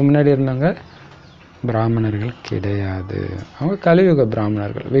பிராமணர்கள். அதுக்கு முன்னாடி இருந்தவங்க பிராமணர்கள் கிடையாது. அவங்க கலியுக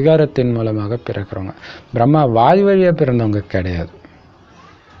பிராமணர்கள், விகாரத்தின் மூலமாக பிறக்கிறவங்க. பிரம்மா வாய் வழியாக பிறந்தவங்க கிடையாது.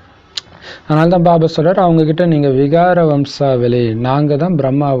 அதனால தான் பாபா சொல்கிறார், அவங்கக்கிட்ட நீங்கள் விகார வம்சாவளி, நாங்கள் தான்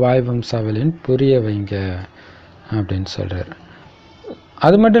பிரம்மா வாய் வம்சாவளின்னு புரிய வைங்க அப்படின்னு சொல்கிறார்.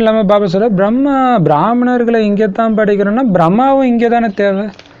 அது மட்டும் இல்லாமல் பாபா சொல்கிறார், பிராமணர்களை இங்கே தான் படிக்கிறோன்னா பிரம்மாவும் இங்கே தானே தேவை.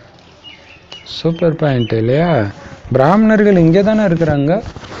 சூப்பர் பாயிண்ட் இல்லையா? பிராமணர்கள் இங்கே தானே இருக்கிறாங்க.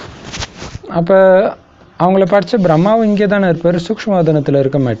 அப்போ அவங்கள படித்த பிரம்மாவும் இங்கே தானே இருப்பார், சூக்ஷ்மவாதனத்தில்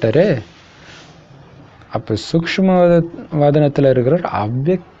இருக்க மாட்டார். அப்போ சூக்ஷ்மவாதனத்தில் இருக்கிறவர்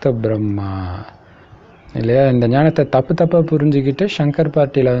அவ்யக்த பிரம்மா இல்லையா? இந்த ஞானத்தை தப்பாக புரிஞ்சுக்கிட்டு சங்கர்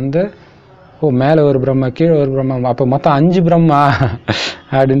பார்ட்டியில் மேலே ஒரு பிரம்மா, கீழே ஒரு பிரம்மா, அப்போ மொத்தம் 5 பிரம்மா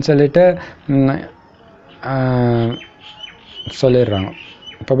அப்படின்னு சொல்லிட்டு சொல்லிடுறாங்க.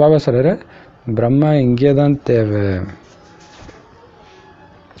 இப்போ பாபா சொல்கிறாரு, பிரம்மா இங்கே தான் தேவை.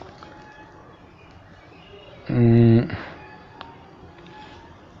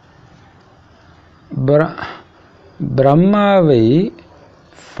 பிரம்மாவை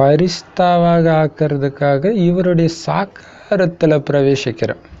ஃபரிஸ்தாவாக ஆக்கிறதுக்காக இவருடைய சாக்காரத்தில்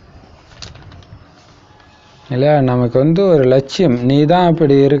பிரவேசிக்கிறேன் இல்லையா? நமக்கு ஒரு லட்சியம், நீ தான்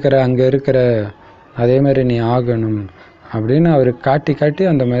அப்படி இருக்கிற, அங்கே இருக்கிற, அதே மாதிரி நீ ஆகணும் அப்படின்னு அவர் காட்டி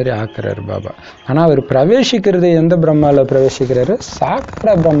அந்த மாதிரி ஆக்குறாரு பாபா. ஆனால் அவர் பிரவேசிக்கிறது எந்த பிரம்மாவில் பிரவேசிக்கிறாரு?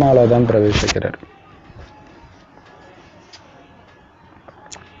 சாக்கார பிரம்மாவில் தான் பிரவேசிக்கிறார்.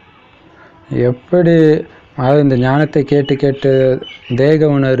 எப்படி இந்த ஞானத்தை கேட்டு தேக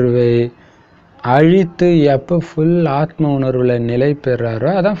உணர்வை அழித்து எப்போ ஃபுல் ஆத்ம உணர்வில் நிலை பெறாரோ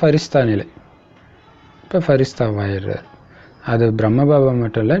அதான் ஃபரிஸ்தா நிலை. இப்போ ஃபரிஸ்தாவாயிடுறார். அது பிரம்ம பாபா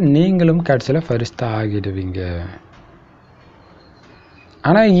மட்டும் இல்லை, நீங்களும் கடைசியில் ஃபரிஸ்தா ஆகிடுவீங்க.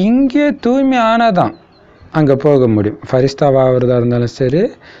 ஆனால் இங்கே தூய்மை ஆனால் தான் அங்கே போக முடியும். ஃபரிஸ்தாவாகிறதா இருந்தாலும் சரி,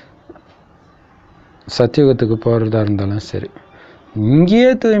 சத்தியுகத்துக்கு போகிறதா இருந்தாலும் சரி,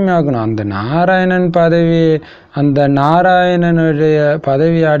 இங்கேயே தூய்மையாகணும். அந்த நாராயணன் பதவி, அந்த நாராயணனுடைய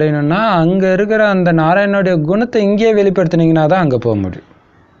பதவி அடையணும்னா அங்கே இருக்கிற அந்த நாராயணனுடைய குணத்தை இங்கேயே வெளிப்படுத்தினீங்கன்னா தான் அங்கே போக முடியும்.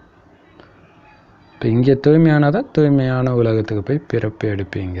 இப்போ இங்கே தூய்மையானதான் தூய்மையான உலகத்துக்கு போய் பிறப்பு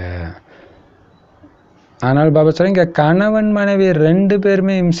எடுப்பீங்க. ஆனால் பாபா சொல்ல, இங்கே கணவன் மனைவி 2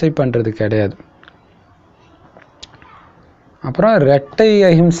 பேருமே இம்சை பண்ணுறது கிடையாது. அப்புறம் ரெட்டை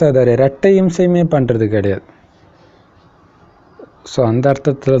அஹிம்சாதாரி, ரெட்டை இம்சையுமே பண்ணுறது கிடையாது. ஸோ அந்த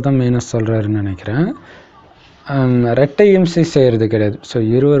அர்த்தத்தில் தான் மெயினாக சொல்கிறாருன்னு நினைக்கிறேன். ரெட்டை இம்சை செய்கிறது கிடையாது. ஸோ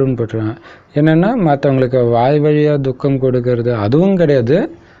இருவரும் போட்டுருவாங்க. என்னென்னா மற்றவங்களுக்கு வாய் வழியாக துக்கம் கொடுக்கறது அதுவும் கிடையாது.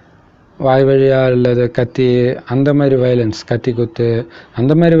 வாய் வழியாக அல்லது கத்தி அந்த மாதிரி வயலன்ஸ், கத்தி குத்து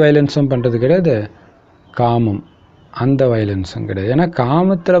அந்த மாதிரி வயலன்ஸும் பண்ணுறது கிடையாது. காமம் அந்த வயலன்ஸும் கிடையாது. ஏன்னா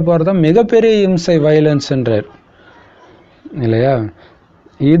காமத்தில் போகிறதா மிகப்பெரிய இம்சை வயலன்ஸுன்றார் இல்லையா?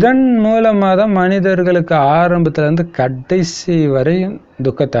 இதன் மூலமாக தான் மனிதர்களுக்கு ஆரம்பத்துலேருந்து கடைசி வரையும்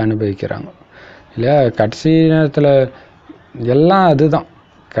துக்கத்தை அனுபவிக்கிறாங்க இல்லையா? கடைசி நேரத்தில் எல்லாம் அதுதான்.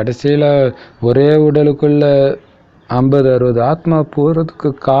 கடைசியில் ஒரே உடலுக்குள்ள 50-60 ஆத்மா போகிறதுக்கு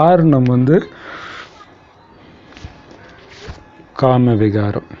காரணம் காம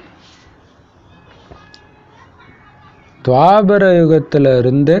விகாரம். துவாபர யுகத்தில்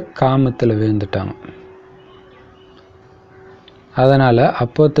இருந்தே காமத்தில் விழுந்துட்டாங்க. அதனால்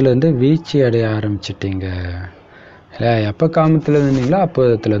அப்போத்துலேருந்து வீழ்ச்சி அடைய ஆரம்பிச்சிட்டிங்க இல்லையா? எப்போ காமத்தில் இருந்தீங்களோ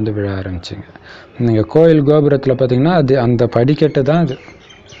அப்போதுலேருந்து விழ ஆரம்பிச்சிங்க. நீங்கள் கோயில் கோபுரத்தில் பார்த்தீங்கன்னா அது அந்த படிக்கட்டு தான் அது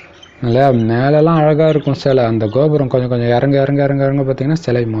இல்லையா? மேலெல்லாம் அழகாக இருக்கும் சிலை. அந்த கோபுரம் கொஞ்சம் கொஞ்சம் இறங்க இறங்க இறங்க இறங்க பார்த்தீங்கன்னா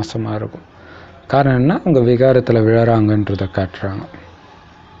சிலை மோசமாக இருக்கும். காரணம் என்ன? அவங்க விகாரத்தில் விழறாங்கன்றதை காட்டுறாங்க.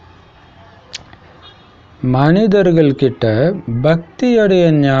 மனிதர்கள்கிட்ட பக்தியுடைய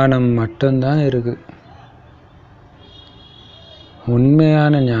ஞானம் மட்டும்தான் இருக்குது,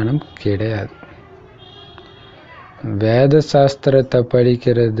 உண்மையான ஞானம் கிடையாது. வேத சாஸ்திரத்தை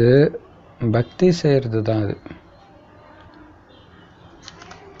படிக்கிறது பக்தி செய்கிறது தான் அது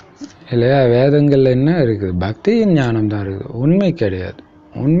இல்லையா? வேதங்கள்ல என்ன இருக்குது? பக்தியின் ஞானம் தான் இருக்குது, உண்மை கிடையாது.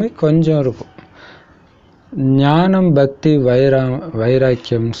 உண்மை கொஞ்சம் இருக்கும். ஞானம் பக்தி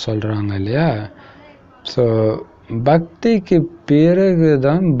வைராக்கியம் சொல்கிறாங்க இல்லையா? ஸோ பக்திக்கு பிறகு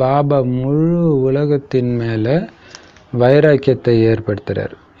தான் பாபா முழு உலகத்தின் மேலே வைராக்கியத்தை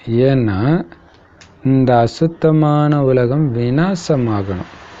ஏற்படுத்துகிறார். ஏன்னா இந்த அசுத்தமான உலகம்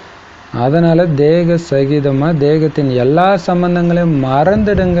விநாசமாகணும். அதனால் தேக சகிதமாக தேகத்தின் எல்லா சம்பந்தங்களையும்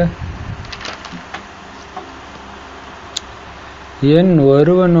மறந்துடுங்க. என்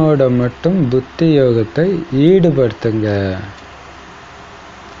ஒருவனோட மட்டும் புத்தி யோகத்தை ஈடுபடுத்துங்க.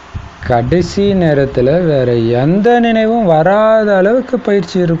 கடைசி நேரத்தில் வேற எந்த நினைவும் வராத அளவுக்கு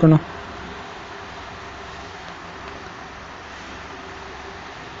பயிற்சி இருக்கணும்.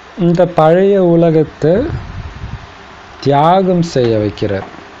 இந்த பழைய உலகத்தை தியாகம் செய்ய வைக்கிறார்.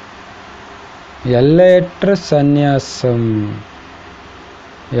 எல்லையற்ற சந்நியாசம்,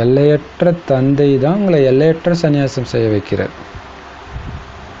 எல்லையற்ற தந்தை தான் உங்களை எல்லையற்ற சந்நியாசம் செய்ய வைக்கிறார்.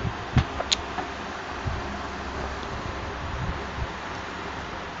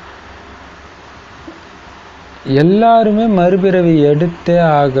 எல்லாருமே மறுபிறவி எடுத்தே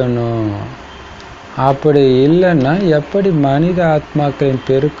ஆகணும். அப்படி இல்லைன்னா எப்படி மனித ஆத்மாக்களின்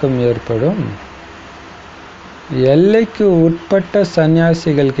பெருக்கம் ஏற்படும்? எல்லைக்கு உட்பட்ட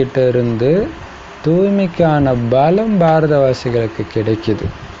சன்னியாசிகள் கிட்ட இருந்து தூய்மைக்கான பலம் பாரதவாசிகளுக்கு கிடைக்குது.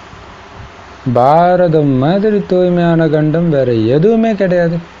 பாரதம் மாதிரி தூய்மையான கண்டம் வேற எதுவுமே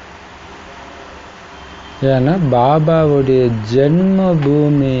கிடையாது. ஏன்னா பாபாவுடைய ஜென்ம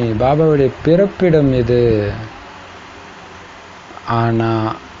பூமி, பாபாவுடைய பிறப்பிடம் இது. ஆனால்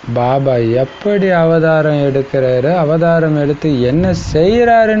பாபா எப்படி அவதாரம் எடுக்கிறாரு, அவதாரம் எடுத்து என்ன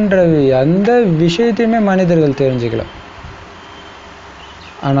செய்கிறாருன்ற அந்த விஷயத்தையுமே மனிதர்கள் தெரிஞ்சுக்கலாம்.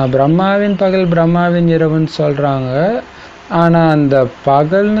 ஆனால் பிரம்மாவின் பகல் பிரம்மாவின் இரவுன்னு சொல்கிறாங்க. ஆனால் அந்த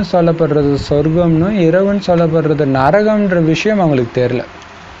பகல்னு சொல்லப்படுறது சொர்க்கம்னு, இரவுன்னு சொல்லப்படுறது நரகம்ன்ற விஷயம் அவங்களுக்கு தெரியல.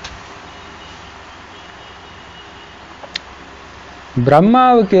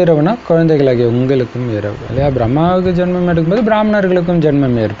 பிரம்மாவுக்கு இரவுனா குழந்தைகளாகிய உங்களுக்கும் இரவு இல்லையா? பிரம்மாவுக்கு ஜென்மம் எடுக்கும்போது பிராமணர்களுக்கும்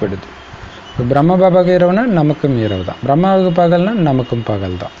ஜென்மம் ஏற்படுது. இப்போ பிரம்ம பாபாவுக்கு இரவுனா நமக்கும் இரவு தான், பிரம்மாவுக்கு பகல்னா நமக்கும்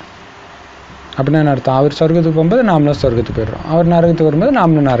பகல் தான். அப்படின்னு அர்த்தம். அவர் சொர்க்கத்துக்கு போகும்போது நாமளும் சொர்க்கத்துக்கு போயிடுறோம், அவர் நரகத்துக்கு வரும்போது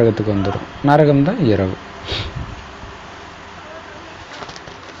நாமளும் நரகத்துக்கு வந்துடும். நரகம் தான் இரவு.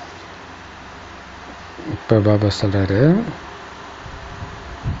 இப்போ பாபா சொல்றாரு,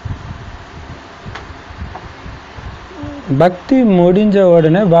 பக்தி முடிஞ்ச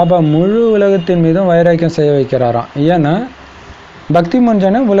உடனே பாபா முழு உலகத்தின் மீதும் வைராக்கியம் செய்ய வைக்கிறாராம். ஏன்னா பக்தி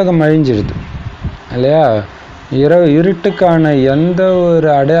முடிஞ்சோடனே உலகம் அழிஞ்சிடுது இல்லையா? இருட்டுக்கான எந்த ஒரு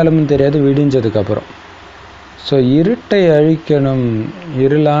அடையாளமும் தெரியாது விடிஞ்சதுக்கப்புறம். ஸோ இருட்டை அழிக்கணும்,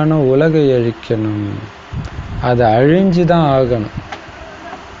 இருளான உலகை அழிக்கணும், அது அழிஞ்சு தான் ஆகணும்.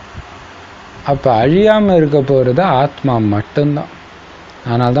 அப்போ அழியாமல் இருக்க போகிறது ஆத்மா மட்டும்தான்.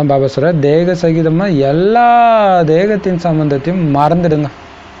 அதனால தான் பாபா சொல்கிறார், தேக சகிதமாக எல்லா தேகத்தின் சம்பந்தத்தையும் மறந்துடுங்க.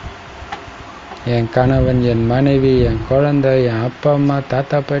 என் கணவன், என் மனைவி, என் குழந்தை, என் அப்பா அம்மா,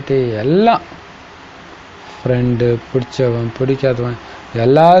 தாத்தா பாட்டி, எல்லாம் ஃப்ரெண்டு, பிடிச்சவன், பிடிக்காதவன்,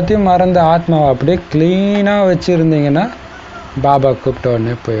 எல்லாத்தையும் மறந்து ஆத்மாவை அப்படியே க்ளீனாக வச்சுருந்தீங்கன்னா பாபா கூப்பிட்ட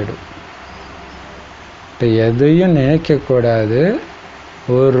உடனே போயிடும். இப்போ எதையும் நினைக்கக்கூடாது.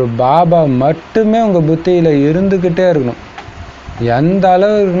 ஒரு பாபா மட்டுமே உங்கள் புத்தியில் இருந்துக்கிட்டே இருக்கணும். எந்த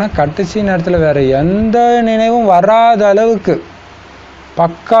அளவு இருக்குன்னா கடைசி நேரத்தில் வேறு எந்த நினைவும் வராத அளவுக்கு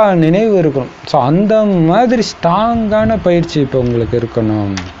பக்கா நினைவு இருக்கணும். ஸோ அந்த மாதிரி ஸ்ட்ராங்கான பயிற்சி இப்போ உங்களுக்கு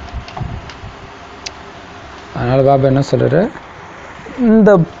இருக்கணும். அதனால் பாபா என்ன சொல்கிறார்,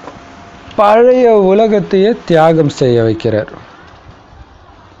 இந்த பழைய உலகத்தையே தியாகம் செய்ய வைக்கிறார்.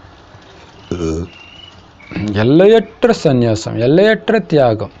 எல்லையற்ற சந்நியாசம், எல்லையற்ற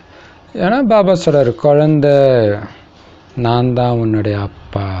தியாகம். ஏன்னா பாபா சொல்கிறார், குழந்தை நான் தான் உன்னுடைய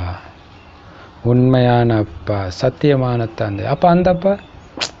அப்பா, உண்மையான அப்பா, சத்தியமான தந்தை. அப்போ அந்த அப்பா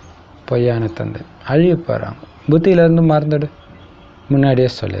பொய்யான தந்தை, அழிய போகிறாங்க. புத்தியிலேருந்து மறந்துடு,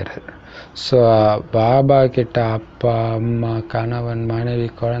 முன்னாடியே சொல்லிடுறாரு. ஸோ பாபா கிட்ட அப்பா, அம்மா, கணவன், மனைவி,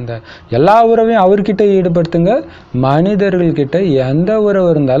 குழந்தை எல்லா உறவையும் அவர்கிட்ட ஈடுபடுத்துங்க. மனிதர்கள்கிட்ட எந்த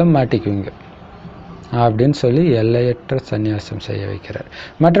உறவு இருந்தாலும் மாட்டிக்குவீங்க அப்படின்னு சொல்லி எல்லையற்ற சந்நியாசம் செய்ய வைக்கிறார்.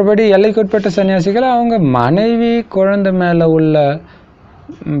 மற்றபடி எல்லைக்குட்பட்ட சன்னியாசிகள் அவங்க மனைவி, குழந்தை மேலே உள்ள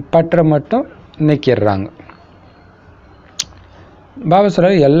பற்றை மட்டும் நீக்கிடுறாங்க. பாபா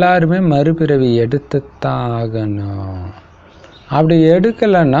சொல்றார், எல்லாருமே மறுபிறவி எடுத்துத்தான் ஆகணும். அப்படி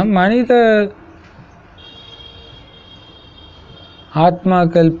எடுக்கலைன்னா மனித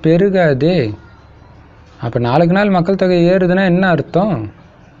ஆத்மாக்கள் பெருகாதே. அப்போ நாளுக்கு நாள் மக்கள் தொகை ஏறுதுன்னா என்ன அர்த்தம்?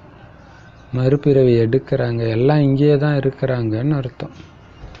 மறுபிறவி எடுக்கிறாங்க, எல்லாம் இங்கேயே தான் இருக்கிறாங்கன்னு அர்த்தம்.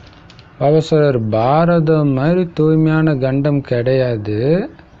 பாபா சொல்றார், பாரதம் மாதிரி தூய்மையான கண்டம் கிடையாது.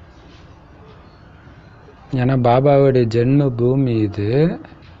 ஏன்னா பாபாவுடைய ஜென்ம பூமி இது.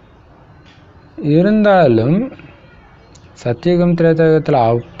 இருந்தாலும் சத்தியுகம் திரேதாயுகத்தில்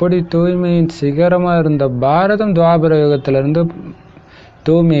அப்படி தூய்மையின் சிகரமாக இருந்த பாரதம் துவாபர யுகத்திலிருந்து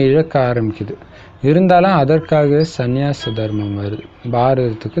தூய்மையை இழக்க ஆரம்பிக்குது. இருந்தாலும் அதற்காகவே சந்நியாச தர்மம் வருது,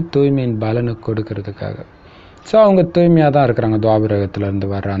 பாரதத்துக்கு தூய்மையின் பலனை கொடுக்கறதுக்காக. ஸோ அவங்க தூய்மையாக தான் இருக்கிறாங்க, துவாபர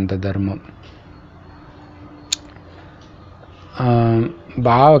யுகத்திலேருந்து வர்ற அந்த தர்மம்.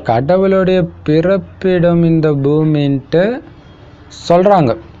 கடவுளுடைய பிறப்பிடம் இந்த பூமின்ட்டு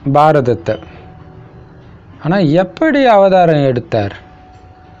சொல்கிறாங்க பாரதத்தை. ஆனால் எப்படி அவதாரம் எடுத்தார்?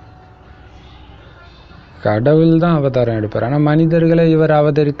 கடவுள் தான் அவதாரம் எடுப்பார். ஆனால் மனிதர்களை இவர்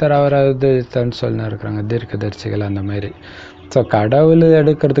அவதரித்தார், அவர் அவதரித்தார்னு சொல்லி இருக்கிறாங்க தீர்க்கதரிசிகள் அந்த மாதிரி. ஸோ கடவுள்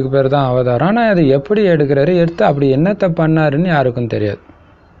எடுக்கிறதுக்கு பேர் தான் அவதாரம். ஆனால் அது எப்படி எடுக்கிறாரு, எடுத்து அப்படி என்னத்தை பண்ணாருன்னு யாருக்கும் தெரியாது.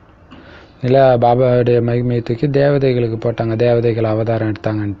 இல்லை பாபாவுடைய மகிமையை தூக்கி தேவதைகளுக்கு போட்டாங்க, தேவதைகள் அவதாரம்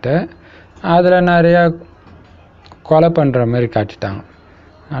எடுத்தாங்கன்ட்டு அதில் நிறையா கொலை பண்ணுற மாதிரி காட்டிட்டாங்க.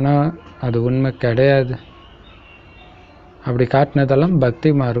 ஆனால் அது உண்மை கிடையாது. அப்படி காட்டினதெல்லாம் பக்தி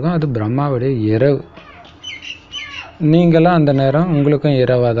மார்க்கம், அது பிரம்மாவுடைய இரவு. நீங்களும் அந்த நேரம் உங்களுக்கும்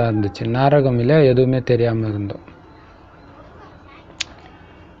இரவாக தான் இருந்துச்சு, நரகம் இல்லை, எதுவுமே தெரியாமல் இருந்தோம்.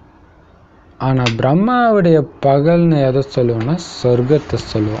 ஆனால் பிரம்மாவுடைய பகல்னு எதை சொல்லுவோம்னா சொர்க்கத்தை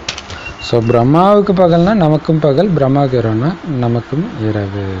சொல்லுவோம். ஸோ பிரம்மாவுக்கு பகல்னா நமக்கும் பகல், பிரம்மாவுக்கு இரவுனா நமக்கும்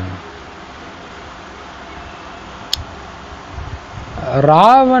இரவு.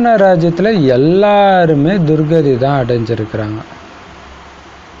 ராவண ராஜ்யத்தில் எல்லாருமே துர்கதி தான் அடைஞ்சிருக்கிறாங்க.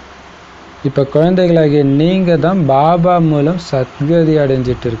 இப்போ குழந்தைகளாகிய நீங்கள் தான் பாபா மூலம் சத்கதி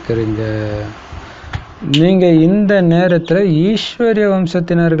அடைஞ்சிட்டு இருக்கிறீங்க. நீங்கள் இந்த நேரத்தில் ஈஸ்வரிய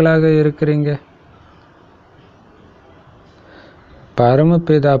வம்சத்தினர்களாக இருக்கிறீங்க.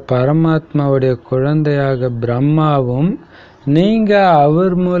 பரமபிதா பரமாத்மாவுடைய குழந்தையாக பிரம்மாவும் நீங்கள்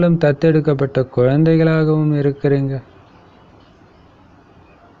அவர் மூலம் தத்தெடுக்கப்பட்ட குழந்தைகளாகவும் இருக்கிறீங்க.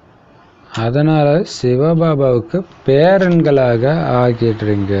 அதனால் சிவபாபாவுக்கு பேரன்களாக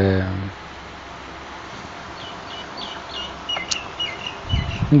ஆகிடுறீங்க.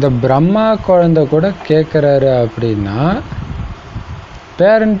 இந்த பிரம்மா குழந்தை கூட கேட்குறாரு அப்படின்னா,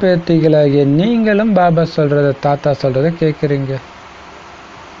 பேரன் பேத்திகளாகிய நீங்களும் பாபா சொல்கிறத, தாத்தா சொல்கிறத கேட்குறீங்க.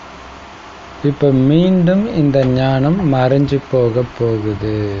 இப்போ மீண்டும் இந்த ஞானம் மறைஞ்சு போக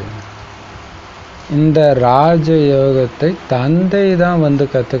போகுது. இந்த ராஜயோகத்தை தந்தை தான் வந்து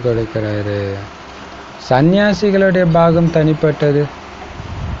கற்றுக் கொடுக்கிறாரு. சந்நியாசிகளுடைய பாகம் தனிப்பட்டது.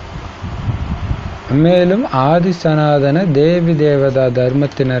 மேலும் ஆதி சனாதன தேவி தேவதா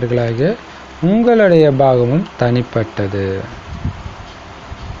தர்மத்தினர்களாகிய உங்களுடைய பாகமும் தனிப்பட்டது.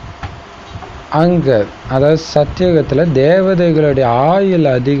 அங்க அதாவது சத்தியுகத்தில் தேவதைகளுடைய ஆயுள்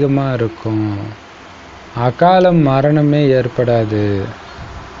அதிகமாக இருக்கும், அகால மரணமே ஏற்படாது.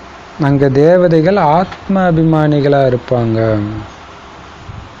 அங்கே தேவதைகள் ஆத்ம அபிமானிகளாக இருப்பாங்க,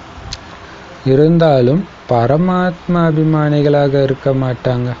 இருந்தாலும் பரமாத்மா அபிமானிகளாக இருக்க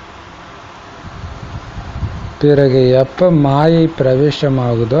மாட்டாங்க. பிறகு எப்போ மாயை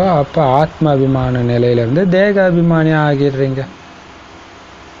பிரவேசமாகுதோ அப்போ ஆத்ம அபிமான நிலையிலேருந்து தேக அபிமானியாக ஆகிடுறீங்க.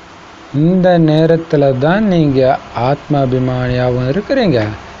 இந்த நேரத்தில் தான் நீங்கள் ஆத்ம அபிமானியாகவும் இருக்கிறீங்க,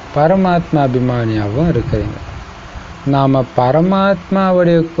 பரமாத்மா அபிமானியாகவும் இருக்கிறீங்க. நாம்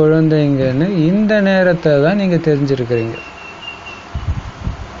பரமாத்மாவுடைய குழந்தைங்கன்னு இந்த நேரத்தில் தான் நீங்கள் தெரிஞ்சிருக்கிறீங்க.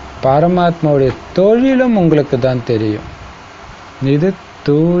 பரமாத்மாவுடைய தொழிலும் உங்களுக்கு தான் தெரியும். இது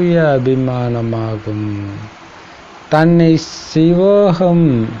தூய அபிமானமாகும். தன்னை சிவோகம்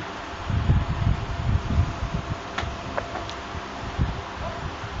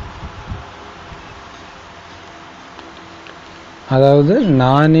அதாவது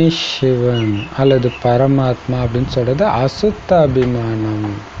நானே சிவன் அல்லது பரமாத்மா அப்படின்னு சொல்றது அசுத்த அபிமானம்.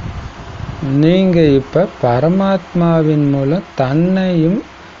 நீங்க இப்ப பரமாத்மாவின் மூலம் தன்னையும்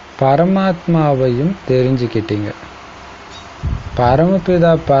பரமாத்மாவையும் தெரிஞ்சுக்கிட்டீங்க. பரமபிதா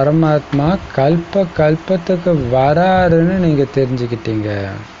பரமாத்மா கல்பத்துக்கு வராருன்னு நீங்க தெரிஞ்சுக்கிட்டீங்க.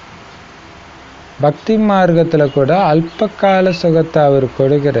 பக்தி மார்க்கத்துல கூட அல்பகால சுகத்தை அவர்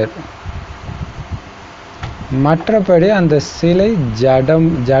கொடுக்கிறார். மற்றபடி அந்த சிலை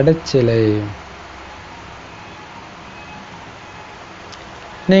ஜடச்சிலை.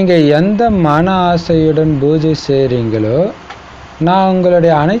 நீங்க எந்த மன ஆசையுடன் பூஜை செய்றீங்களோ நான்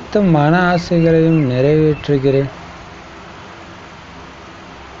உங்களுடைய அனைத்து மன ஆசைகளையும் நிறைவேற்றுகிறேன்.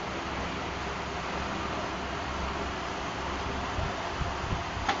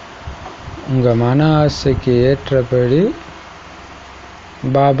 உங்க மன ஆசைக்கு ஏற்றபடி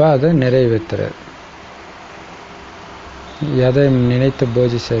பாபா அதை நிறைவேற்றுறார். எதை நினைத்து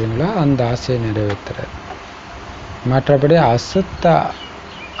பூஜை செய்றீங்களோ அந்த ஆசையை நிறைவேற்றுறார். மற்றபடி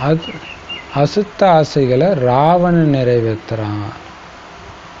அசுத்த ஆசைகளை ராவணன் நிறைவேற்றுறான்.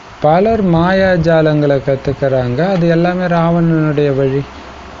 பலர் மாயாஜாலங்களை கற்றுக்கிறாங்க, அது எல்லாமே ராவணனுடைய வழி.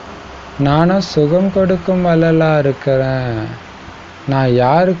 நானும் சுகம் கொடுக்கும் வல்லலா இருக்கிறேன், நான்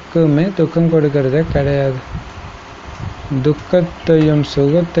யாருக்குமே துக்கம் கொடுக்கறதே கிடையாது. துக்கத்தையும்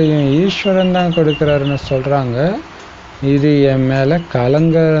சுகத்தையும் ஈஸ்வரன் தான் கொடுக்கிறாருன்னு சொல்றாங்க. இது என் மேல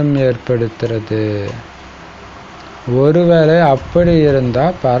கலங்கம் ஏற்படுத்துறது. ஒருவேளை அப்படி இருந்தா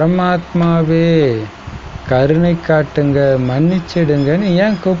பரமாத்மாவே கருணை காட்டுங்க, மன்னிச்சிடுங்கன்னு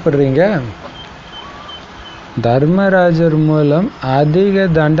ஏன் கூப்பிடுறீங்க? தர்மராஜர் மூலம் அதிக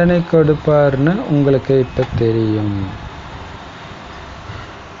தண்டனை கொடுப்பார்னு உங்களுக்கு இப்ப தெரியும்.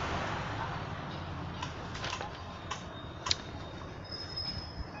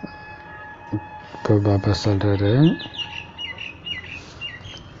 இப்போ பாபா சொல்றாரு,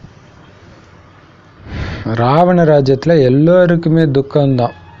 ராவண ராஜ்யத்துல எல்லோருக்குமே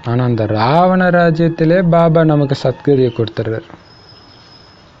துக்கம்தான். ஆனா அந்த ராவண ராஜ்யத்திலே பாபா நமக்கு சத்கதியை கொடுத்துறாரு.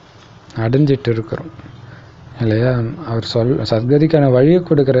 அடைஞ்சிட்டு இருக்கிறோம் இல்லையா? அவர் சத்கதிக்கான வழியை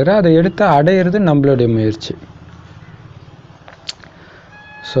கொடுக்குறாரு, அதை எடுத்து அடையிறது நம்மளுடைய முயற்சி.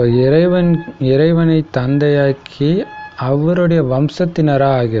 ஸோ இறைவனை தந்தையாக்கி அவருடைய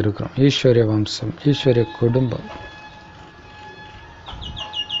வம்சத்தினராக ஆகியிருக்கிறோம். ஈஸ்வரிய வம்சம், ஈஸ்வரிய குடும்பம்.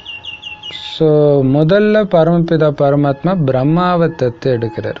 ஸோ முதல்ல பரமபிதா பரமாத்மா பிரம்மாவை தத்து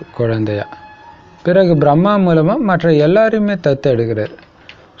எடுக்கிறார் குழந்தையா. பிறகு பிரம்மா மூலமாக மற்ற எல்லாரையுமே தத்து எடுக்கிறார்.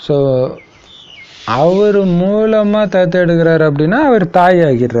 ஸோ அவர் மூலமாக தத்து எடுக்கிறார் அப்படின்னா அவர் தாய்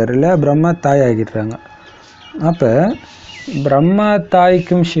ஆகிடுறாரு இல்லையா? பிரம்மா தாய் ஆகிடுறாங்க. அப்போ பிரம்மா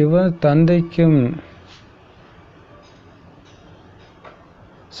தாய்க்கும் சிவ தந்தைக்கும்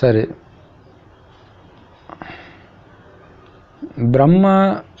சரி, பிரம்மா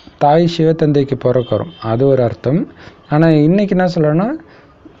தாய் சிவத்தந்தைக்கு பிறக்கிறோம், அது ஒரு அர்த்தம். ஆனால் இன்னைக்கு என்ன சொல்கிறேன்னா,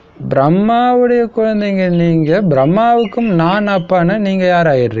 பிரம்மாவுடைய குழந்தைங்க நீங்கள், பிரம்மாவுக்கும் நான் அப்பான்னு நீங்கள்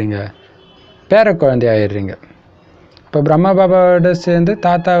யார் ஆயிடுறீங்க? பேர குழந்தை ஆயிடுறீங்க. இப்போ பிரம்மா பாபாவோட சேர்ந்து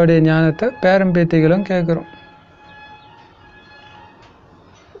தாத்தாவுடைய ஞானத்தை பேரம்பேத்திகளும் கேட்குறோம்.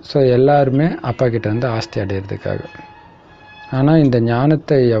 ஸோ எல்லாருமே அப்பா கிட்ட வந்து ஆஸ்தி அடையிறதுக்காக. ஆனால் இந்த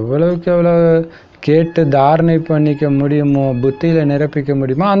ஞானத்தை எவ்வளவுக்கு எவ்வளோ கேட்டு தாரணை பண்ணிக்க முடியுமோ, புத்தியில் நிரப்பிக்க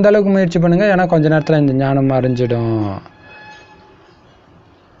முடியுமோ அந்த அளவுக்கு முயற்சி பண்ணுங்க. ஏன்னா கொஞ்ச நேரத்தில் இந்த ஞானம் மறைஞ்சிடும்.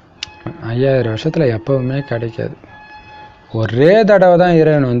 5000 வருஷத்தில் எப்பவுமே கிடைக்காது. ஒரே தடவை தான்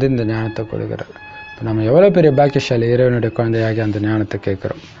இறைவன் வந்து இந்த ஞானத்தை கொடுக்குறார். இப்போ நம்ம எவ்வளோ பெரிய பாக்கியசாலி, இறைவனுடைய குழந்தையாகி அந்த ஞானத்தை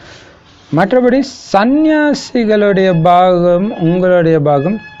கேட்குறோம். மற்றபடி சந்நியாசிகளுடைய பாகம் உங்களுடைய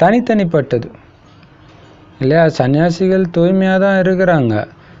பாகம் தனித்தனிப்பட்டது இல்லையா? சன்னியாசிகள் தூய்மையாக தான் இருக்கிறாங்க.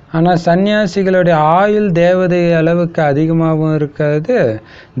 ஆனால் சன்னியாசிகளுடைய ஆயுள் தேவதை அளவுக்கு அதிகமாகவும் இருக்காது.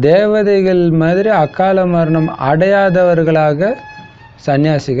 தேவதைகள் மாதிரி அகால மரணம் அடையாதவர்களாக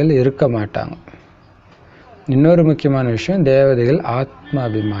சன்னியாசிகள் இருக்க மாட்டாங்க. இன்னொரு முக்கியமான விஷயம், தேவதைகள்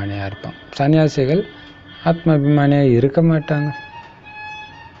ஆத்மாபிமானியாக இருப்பாங்க. சன்னியாசிகள் ஆத்மாபிமானியாக இருக்க மாட்டாங்க.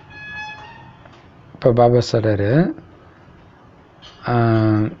 இப்போ பாபா சொல்கிறாரு,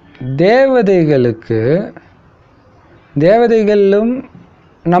 தேவதைகளும்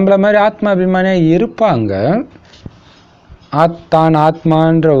நம்மள மாதிரி ஆத்மாபிமானியாக இருப்பாங்க. தான்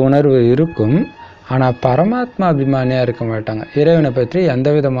ஆத்மான்ற உணர்வு இருக்கும். ஆனால் பரமாத்மா அபிமானியாக இருக்க மாட்டாங்க. இறைவனை பற்றி எந்த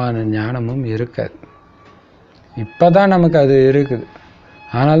விதமான ஞானமும் இருக்காது. இப்போ தான் நமக்கு அது இருக்குது.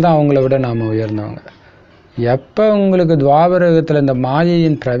 அதனால தான் அவங்கள விட நாம் உயர்ந்தவங்க. எப்போ உங்களுக்கு துவாபரகத்தில் இந்த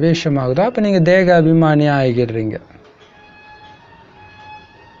மாயையின் பிரவேசமாகுதோ அப்போ நீங்கள் தேக அபிமானியாக ஆகிடுறீங்க.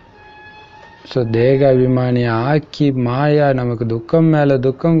 ஸோ தேக அபிமானியை ஆக்கி மாயா நமக்கு துக்கம் மேலே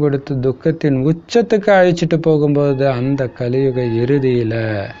துக்கம் கொடுத்து துக்கத்தின் உச்சத்துக்கு அழிச்சிட்டு போகும்போது அந்த கலியுக இறுதியில்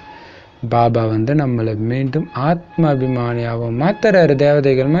பாபா நம்மளை மீண்டும் ஆத்ம அபிமானியாகவும் மாத்துறாரு.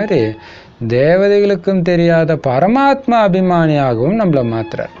 தேவதைகள் மாதிரி தேவதைகளுக்கும் தெரியாத பரமாத்மா அபிமானியாகவும் நம்மளை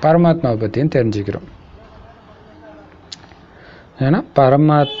மாத்துறார். பரமாத்மாவை பற்றியும் தெரிஞ்சுக்கிறோம். ஏன்னா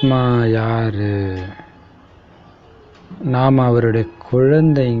பரமாத்மா யாரு, நாம் அவருடைய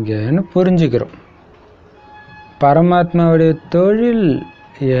குழந்தைங்கன்னு புரிஞ்சுக்கிறோம். பரமாத்மாவுடைய தொழில்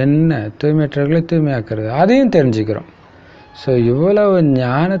என்ன, தூய்மையற்றவர்களை தூய்மையாக்குறது, அதையும் தெரிஞ்சுக்கிறோம். ஸோ இவ்வளவு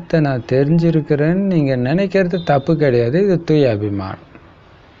ஞானத்தை நான் தெரிஞ்சிருக்கிறேன்னு நீங்கள் நினைக்கிறது தப்பு கிடையாது. இது தூய அபிமானம்.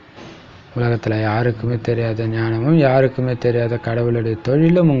 உலகத்தில் யாருக்குமே தெரியாத ஞானமும் யாருக்குமே தெரியாத கடவுளுடைய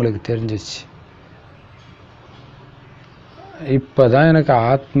தொழிலும் உங்களுக்கு தெரிஞ்சிச்சு. இப்போ தான் எனக்கு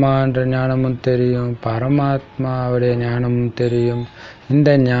ஆத்மான்ற ஞானமும் தெரியும், பரமாத்மாவுடைய ஞானமும் தெரியும். இந்த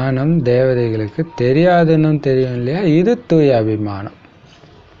ஞானம் தேவதைகளுக்கு தெரியாதுன்னு தெரியும் இல்லையா? இது தூய அபிமானம்.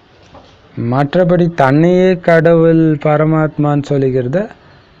 மற்றபடி தன்னையே கடவுள் பரமாத்மான்னு சொல்லிக்கிறத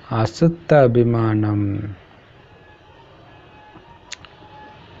அசுத்த அபிமானம்.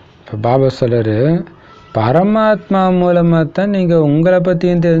 இப்போ பாபா சொல்றாரு, பரமாத்மா மூலமாக தான் நீங்கள் உங்களை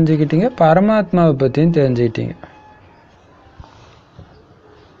பற்றியும் தெரிஞ்சுக்கிட்டீங்க, பரமாத்மாவை பற்றியும் தெரிஞ்சுக்கிட்டீங்க.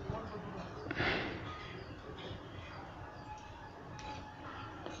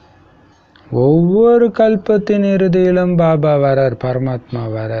 ஒவ்வொரு கல்பத்தின் இறுதியிலும் பாபா வரார், பரமாத்மா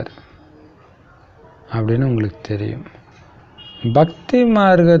வரார் அப்படின்னு உங்களுக்கு தெரியும். பக்தி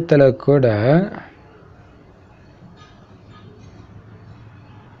மார்க்கத்தில் கூட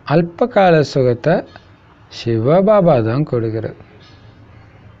அல்பகால சுகத்தை சிவபாபா தான் கொடுக்கிறார்.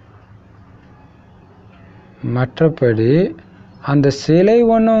 மற்றபடி அந்த சிலை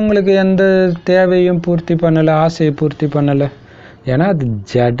ஒன்றும் உங்களுக்கு எந்த தேவையும் பூர்த்தி பண்ணலை, ஆசையை பூர்த்தி பண்ணலை. ஏன்னா அது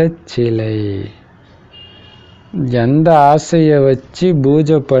ஜடச்சிலை. எந்த ஆசையை வச்சு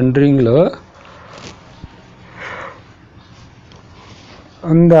பூஜை பண்ணுறீங்களோ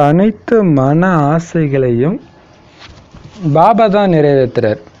அந்த அனைத்து மன ஆசைகளையும் பாபா தான்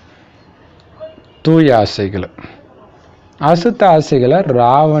நிறைவேற்றுறார். தூய ஆசைகளை, அசுத்த ஆசைகளை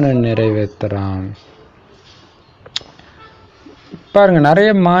ராவணன் நிறைவேற்றுறான். பாருங்க, நிறைய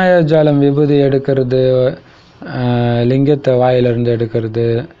மாயாஜாலம், விபூதி எடுக்கிறது, லிங்கத்தை வாயிலிருந்து எடுக்கிறது,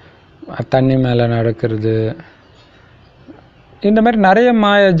 தண்ணி மேலே நடக்கிறது, இந்த மாதிரி நிறைய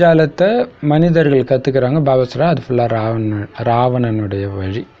மாயாஜாலத்தை மனிதர்கள் கற்றுக்கிறாங்க. பாபா சொல்கிறார் அது ஃபுல்லாக ராவணனுடைய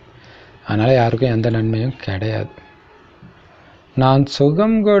வழி. அதனால் யாருக்கும் எந்த நன்மையும் கிடையாது. நான்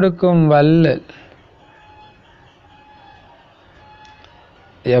சுகம் கொடுக்கும் வள்ளல்.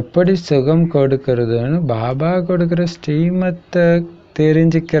 எப்படி சுகம் கொடுக்கிறதுன்னு பாபா கொடுக்குற ஸ்ரீமத்தை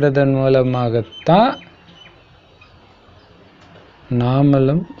தெரிஞ்சுக்கிறதன் மூலமாகத்தான்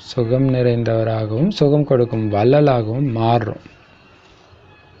நாமளும் சுகம் நிறைந்தவராகவும் சுகம் கொடுக்கும் வள்ளலாகவும் மாறுறோம்.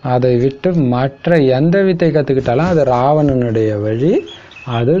 அதை விட்டு மற்ற எந்த வித்தை கற்றுக்கிட்டாலும் அது ராவணனுடைய வழி,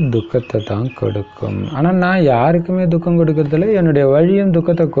 அது துக்கத்தை தான் கொடுக்கும். ஆனால் நான் யாருக்குமே துக்கம் கொடுக்கறதில்ல, என்னுடைய வழியும்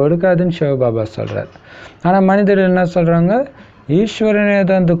துக்கத்தை கொடுக்காதுன்னு சிவபாபா சொல்கிறார். ஆனால் மனிதர்கள் என்ன சொல்கிறாங்க, ஈஸ்வரனே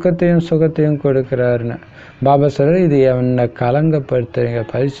தான் துக்கத்தையும் சுகத்தையும் கொடுக்குறாருன்னு. பாபா சொல்கிறார், இது என்னை கலங்கப்படுத்துறீங்க,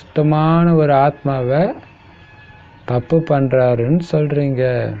 பரிசுத்தமான ஒரு ஆத்மாவை தப்பு பண்ணுறாருன்னு சொல்கிறீங்க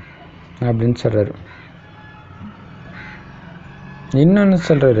அப்படின்னு சொல்கிறாரு. இன்னொன்று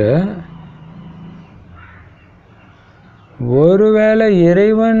சொல்கிறாரு, ஒருவேளை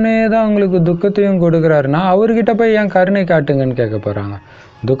இறைவனே தான் உங்களுக்கு துக்கத்தையும் கொடுக்குறாருன்னா அவர்கிட்ட போய் ஏன் கருணை காட்டுங்கன்னு கேட்க போகிறாங்க.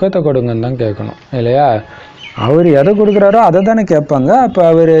 துக்கத்தை கொடுங்கன்னு தான் கேட்கணும் இல்லையா? அவர் எதை கொடுக்குறாரோ அதை தானே கேட்பாங்க. அப்போ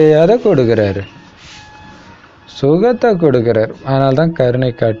அவர் எதை கொடுக்குறாரு? சுகத்தை கொடுக்கிறார். அதனால தான்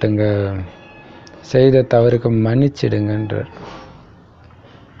கருணை காட்டுங்க, செய்த தவறுக்கு மன்னிச்சிடுங்கன்றார்.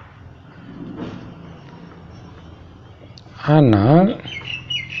 ஆனால்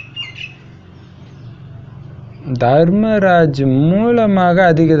தர்மராஜ் மூலமாக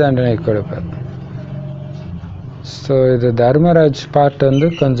அதிக தண்டனை கொடுப்பார். ஸோ இது தர்மராஜ் பாட்டு வந்து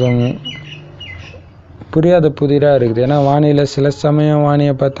கொஞ்சம் புரியாத புதிராக இருக்குது. ஏன்னா வாணியில் சில சமயம்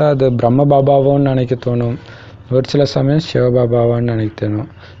வாணியை பார்த்தா அது பிரம்ம பாபாவோன்னு நினைக்க தோணும், ஒரு சில சமயம் சிவபாபாவான்னு நினைக்க தோணும்,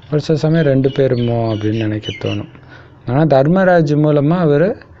 ஒரு சில சமயம் 2 பேருமோ அப்படின்னு நினைக்க தோணும். ஆனால் தர்மராஜ் மூலமாக அவர்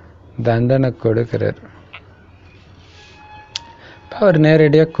தண்டனை கொடுக்கிறார். அவர்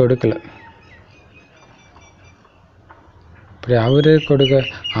நேரடியாக கொடுக்கல, இப்படி அவரே கொடுக்க.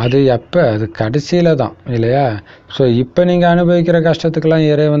 அது எப்போ? அது கடைசியில் தான் இல்லையா? ஸோ இப்போ நீங்கள் அனுபவிக்கிற கஷ்டத்துக்கெல்லாம்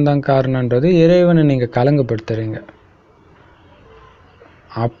இறைவன் தான் காரணன்றது இறைவனை நீங்கள் கலங்கப்படுத்துறீங்க.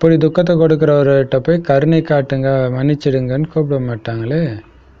 அப்படி துக்கத்தை கொடுக்குறவர்கிட்ட போய் கருணை காட்டுங்க, மன்னிச்சிடுங்கன்னு கூப்பிட மாட்டாங்களே.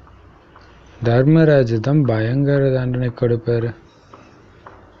 தர்மராஜ் தான் பயங்கர தண்டனை கொடுப்பாரு.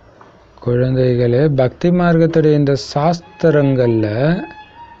 குழந்தைகளே, பக்தி மார்க்கத்துடைய இந்த சாஸ்திரங்கள்ல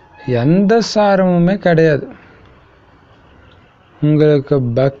எந்த சாரமுமே கிடையாது. உங்களுக்கு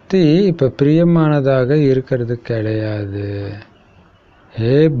பக்தி இப்போ பிரியமானதாக இருக்கிறது கிடையாது.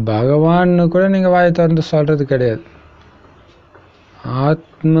 பகவான்னு கூட நீங்கள் வாயை திறந்து சொல்கிறது கிடையாது.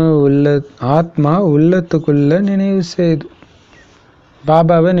 ஆத்மா உள்ளத்துக்குள்ள நினைவு செய்து,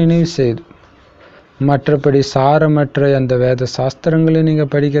 பாபாவை நினைவு செய்து, மற்றபடி சாரமற்ற அந்த வேத சாஸ்திரங்களை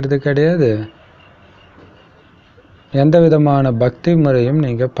நீங்கள் படிக்கிறது கிடையாது. எந்த விதமான பக்தி முறையும்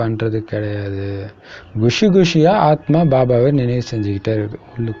நீங்கள் பண்ணுறது கிடையாது. குஷியாக ஆத்மா பாபாவை நினைவு செஞ்சுக்கிட்டே இருக்குது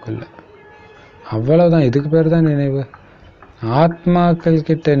உள்ளுக்குள்ள. அவ்வளோதான். இதுக்கு பேர் தான் நினைவு. ஆத்மாக்கள்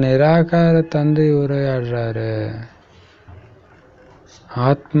கிட்ட நிராகார தந்தை உரையாடுறாரு.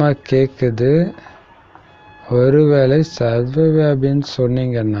 ஆத்மா கேட்குது. ஒருவேளை சர்வவியாபின்னு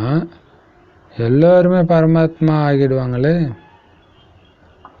சொன்னீங்கன்னா எல்லோருமே பரமாத்மா ஆகிடுவாங்களே.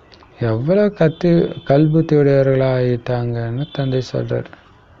 எவ்வளோ கல்புத்தியுடையவர்களாக ஆகிட்டாங்கன்னு தந்தை சொல்கிறார்.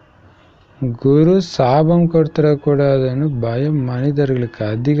 குரு சாபம் கொடுத்துடக்கூடாதுன்னு பயம் மனிதர்களுக்கு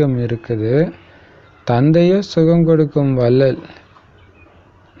அதிகம் இருக்குது. தந்தையோ சுகம் கொடுக்கும் வள்ளல்.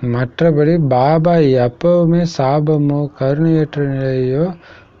 மற்றபடி பாபா எப்பவுமே சாபமோ கருணையற்ற நிலையோ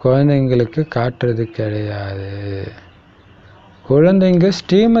குழந்தைங்களுக்கு காட்டுறது கிடையாது. குழந்தைங்க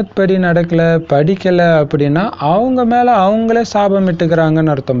ஸ்ரீமத் படி நடக்கலை, படிக்கலை அப்படின்னா அவங்க மேலே அவங்களே சாபம்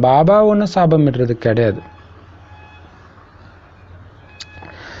இட்டுக்கிறாங்கன்னு அர்த்தம். பாபா ஒன்றும் சாபம் இட்டுறது கிடையாது.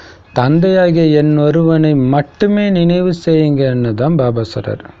 தந்தையாகிய என் ஒருவனை மட்டுமே நினைவு செய்யுங்கன்னு தான் பாபா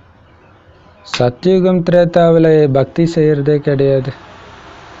சொல்றார். சத்யுகம் திரேதாவில் பக்தி செய்யறதே கிடையாது.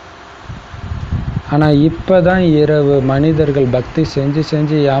 ஆனால் இப்போ தான் இரவு மனிதர்கள் பக்தி செஞ்சு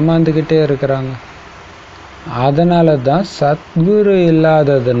செஞ்சு ஏமாந்துக்கிட்டே இருக்கிறாங்க. அதனால தான் சத்குரு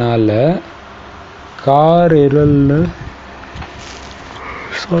இல்லாததுனால காரிருள்னு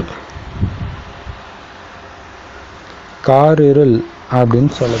காரிருள்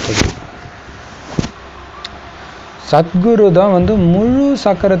அப்படின்னு சொல்லப்படுது. சத்குரு தான் வந்து முழு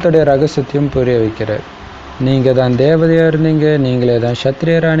சக்கரத்துடைய ரகசியத்தையும் புரிய வைக்கிறார். நீங்கள் தான் தேவதையாக இருந்தீங்க, நீங்களே தான்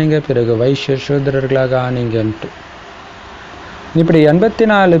சத்திரியரானீங்க, பிறகு வைஷ்ய சூத்திரர்களாக ஆனீங்கன்ட்டு இப்படி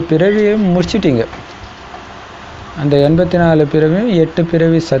 84 பிறவியை முடிச்சிட்டிங்க. அந்த 84 பிறவியும் 8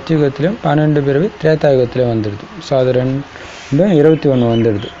 பிறவி சத்யுகத்திலையும் 12 பிறவி திரேதாயுகத்திலையும் வந்துடுது. ஸோ அது 21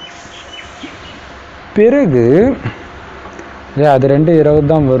 வந்துடுது. பிறகு அது 20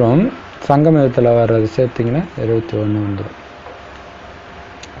 தான் வரும். சங்கமயுகத்தில் வர்றது சேர்த்திங்கன்னா 21 வந்துடும்.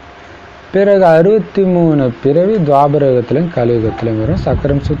 பிறகு 63 பிறவி துவாபரயுகத்திலையும் கலியுகத்திலையும் வரும்.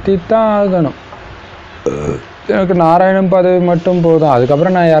 சக்கரம் சுற்றி தான் ஆகணும். எனக்கு நாராயணம் பதவி மட்டும் போதும்,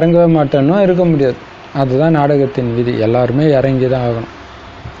 அதுக்கப்புறம் நான் இறங்கவே மாட்டேன்னா இருக்க முடியாது. அதுதான் நாடகத்தின் விதி. எல்லாருமே இறங்கி தான் ஆகணும்.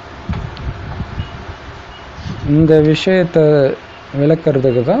 இந்த விஷயத்தை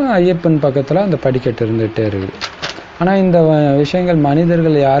விளக்கிறதுக்கு தான் ஐயப்பன் பக்கத்தில் அந்த படிக்கட்டு இருந்துகிட்டே இருக்குது. ஆனால் இந்த விஷயங்கள்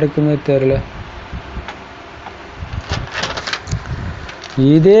மனிதர்கள் யாருக்குமே தெரியல.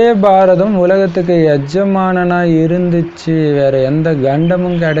 இதே பாரதம் உலகத்துக்கு எஜமானனா இருந்துச்சு, வேற எந்த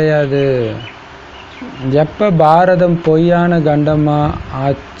கண்டமும் கிடையாது. எப்போ பாரதம் பொய்யான கண்டமா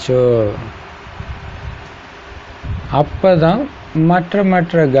ஆச்சோ அப்பதான்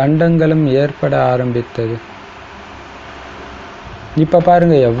மற்ற கண்டங்களும் ஏற்பட ஆரம்பித்தது. இப்ப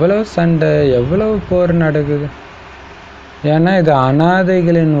பாருங்க எவ்வளவு சண்டை, எவ்வளவு போர் நடக்குது. ஏன்னா இது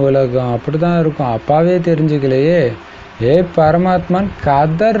அனாதைகளின் உலகம், அப்படிதான் இருக்கும். அப்பாவே தெரிஞ்சுக்கலையே, பரமாத்மான்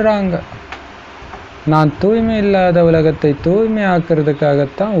கதறாங்க. நான் தூய்மை இல்லாத உலகத்தை தூய்மை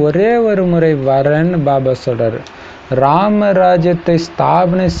ஆக்குறதுக்காகத்தான் ஒரே ஒரு முறை வரேன்னு பாபா சொல்றாரு. ராமராஜ்யத்தை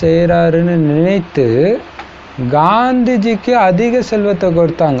ஸ்தாபனை செய்கிறாருன்னு நினைத்து காந்திஜிக்கு அதிக செல்வத்தை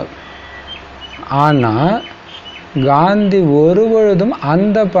கொடுத்தாங்க. ஆனால் காந்தி ஒருபொழுதும்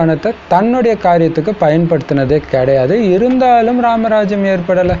அந்த பணத்தை தன்னுடைய காரியத்துக்கு பயன்படுத்தினதே கிடையாது. இருந்தாலும் ராமராஜ்யம்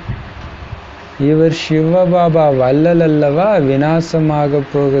ஏற்படலை. இவர் சிவபாபா வள்ளல் அல்லவா, விநாசமாக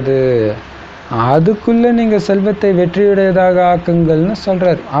போகுது, அதுக்குள்ள நீங்க செல்வத்தை வெற்றியுடையதாக ஆக்குங்கள்னு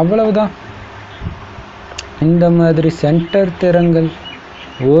சொல்றாரு. அவ்வளவுதான். இந்த மாதிரி சென்டர் திறங்கள்.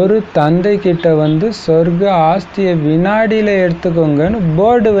 ஒரு தந்தை கிட்ட வந்து சொர்க்க ஆஸ்தியை வினாடியில எடுத்துக்கோங்கன்னு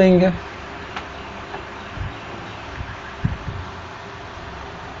போர்டு வைங்க.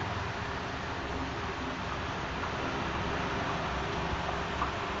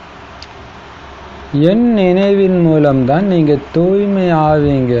 என் நினைவின் மூலம்தான் நீங்க தூய்மை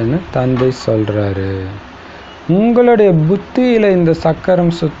ஆவீங்கன்னு தந்தை சொல்றாரு. உங்களுடைய புத்தியில இந்த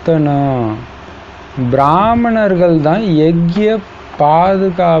சக்கரம் சுத்தணும். பிராமணர்கள் தான் யக்ய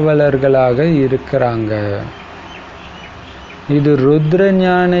பாதுகாவலர்களாக இருக்கிறாங்க. இது ருத்ர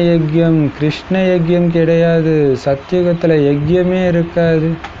ஞான யக்யம், கிருஷ்ண யக்யம் கிடையாது. சத்தியுகத்துல யக்யமே இருக்காது.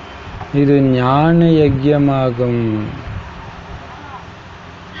 இது ஞான யக்யமாகும்.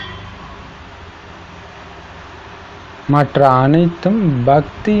 மற்ற அனைத்தும்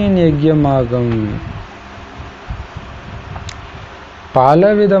பக்தியின் யக்யமாகும்.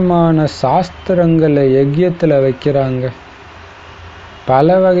 பலவிதமான சாஸ்திரங்களை யக்யத்தில் வைக்கிறாங்க.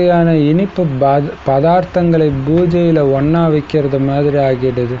 பல வகையான இனிப்பு பதார்த்தங்களை பூஜையில் ஒன்றா வைக்கிறது மாதிரி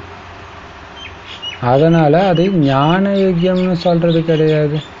ஆகிடுது. அதனால் அதை ஞான யக்யம்னு சொல்கிறது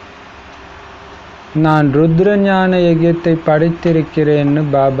கிடையாது. நான் ருத்ர ஞான யக்யத்தை படைத்திருக்கிறேன்னு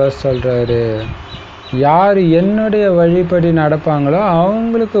பாபா சொல்கிறாரு. யார் என்னுடைய வழிபடி நடப்பாங்களோ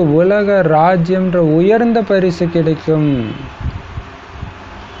அவங்களுக்கு உலக ராஜ்யம்ன்ற உயர்ந்த பரிசு கிடைக்கும்.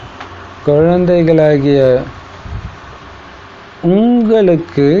 குழந்தைகளாகிய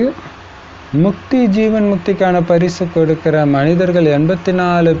உங்களுக்கு முக்தி, ஜீவன் முக்திக்கான பரிசு கொடுக்கிற மனிதர்கள்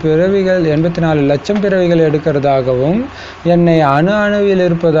 84 லட்சம் பிறவிகள் எடுக்கிறதாகவும் என்னை அணு அணுவில்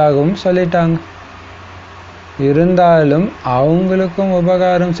இருப்பதாகவும் சொல்லிட்டாங்க. இருந்தாலும் அவங்களுக்கும்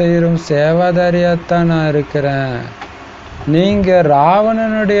உபகாரம் செய்யும் சேவாதாரியாத்தான் நான் இருக்கிறேன். நீங்க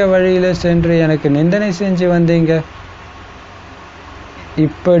ராவணனுடைய வழியில சென்று எனக்கு நிந்தனை செஞ்சு வந்தீங்க.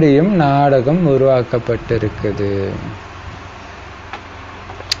 இப்படியும் நாடகம் உருவாக்கப்பட்டிருக்குது.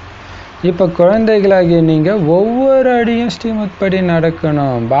 இப்ப குழந்தைகளாகிய நீங்க ஒவ்வொரு அடியும் ஸ்ரீமத் படி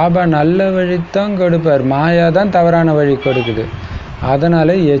நடக்கணும். பாபா நல்ல வழித்தான் கொடுப்பார், மாயா தான் தவறான வழி கொடுக்குது.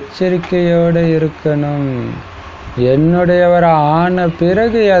 அதனால எச்சரிக்கையோட இருக்கணும். என்னுடையவர் ஆன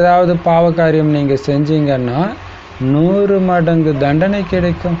பிறகு ஏதாவது பாவகாரியம் நீங்க செஞ்சீங்கன்னா 100 மடங்கு தண்டனை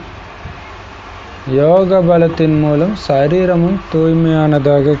கிடைக்கும். யோக பலத்தின் மூலம் சரீரமும்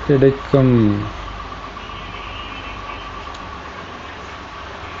தூய்மையானதாக கிடைக்கும்.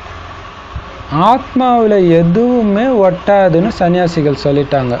 ஆத்மாவில் எதுவுமே ஒட்டாதுன்னு சன்னியாசிகள்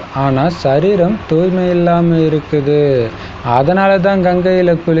சொல்லிட்டாங்க. ஆனால் சரீரம் தூய்மை இல்லாமல் இருக்குது. அதனால தான்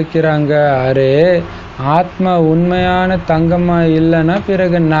கங்கையில் குளிக்கிறாங்க. அரே, ஆத்மா உண்மையான தங்கமாக இல்லைன்னா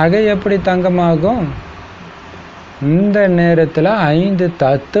பிறகு நகை எப்படி தங்கமாகும்? இந்த நேரத்தில் 5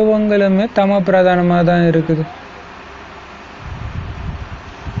 தத்துவங்களுமே தம பிரதானமாக தான் இருக்குது.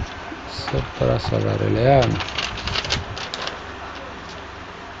 சூப்பராக சொல்றாரு இல்லையா?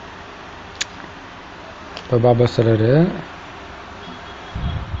 இப்போ பாபா சொல்றாரு,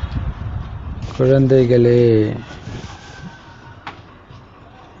 குழந்தைகளே,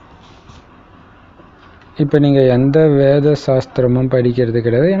 இப்போ நீங்கள் எந்த வேத சாஸ்திரமும் படிக்கிறது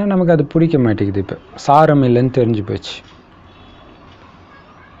கிடையாது. ஏன்னா நமக்கு அது பிடிக்க மாட்டேங்குது. இப்போ சாரம் இல்லைன்னு தெரிஞ்சு போச்சு.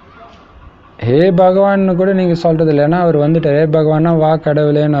 ஹே பகவான்னு கூட நீங்கள் சொல்கிறது இல்லை. ஏன்னா அவர் வந்துட்டார். ஹே பகவான்னா வா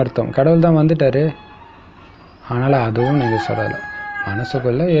கடவுளேன்னு அர்த்தம். கடவுள் தான் வந்துட்டார். ஆனால் அதுவும் நீங்கள் சொல்லலை.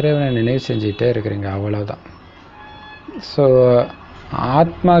 மனசுக்குள்ளே இறைவனை நினைவு செஞ்சுக்கிட்டே இருக்கிறீங்க, அவ்வளோதான். ஸோ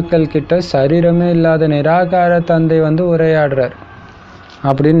ஆத்மாக்கள் கிட்ட சரீரமே இல்லாத நிராகார தந்தை வந்து உரையாடுறார்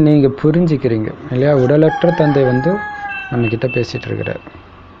அப்படின்னு நீங்கள் புரிஞ்சுக்கிறீங்க இல்லையா? உடலற்ற தந்தை வந்து நம்மக்கிட்ட பேசிகிட்டு இருக்கிறார்.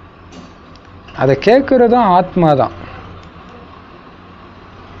 அதை கேட்குறதும் ஆத்மா தான்.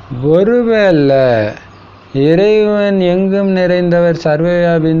 ஒருவேளை இறைவன் எங்கும் நிறைந்தவர்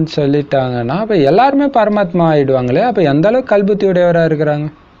சர்வவியாபின்னு சொல்லிட்டாங்கன்னா அப்போ எல்லாருமே பரமாத்மா ஆகிடுவாங்களே. அப்போ எந்த அளவுக்கு கல்புத்தியுடையவராக இருக்கிறாங்க?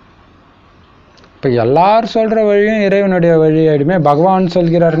 இப்போ எல்லாரும் சொல்கிற வழியும் இறைவனுடைய வழி ஆகிடுமே. பகவான்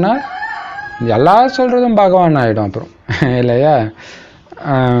சொல்கிறாருன்னா எல்லாரும் சொல்கிறதும் பகவான் ஆகிடும் அப்புறம், இல்லையா?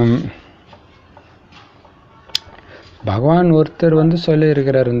 பகவான் ஒருத்தர் வந்து சொல்லி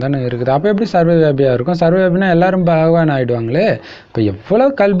இருக்கிறாருன்னு தானே இருக்குது. அப்போ எப்படி சர்வவியாபியாக இருக்கும்? சர்வவியாபினா எல்லாரும் பகவான் ஆகிடுவாங்களே. இப்போ எவ்வளோ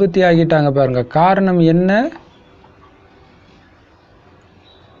கல்புத்தி ஆகிட்டாங்க பாருங்க. காரணம் என்ன?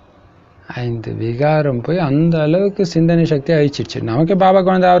 5 விகாரம் போய் அந்த அளவுக்கு சிந்தனை சக்தி அழிச்சிடுச்சு. நமக்கு பாபா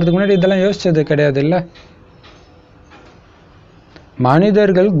குழந்தை ஆகிறதுக்கு முன்னாடி இதெல்லாம் யோசிச்சது கிடையாது இல்லை.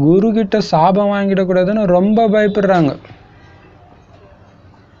 மனிதர்கள் குரு கிட்ட சாபம் வாங்கிடக்கூடாதுன்னு ரொம்ப பயப்படுறாங்க.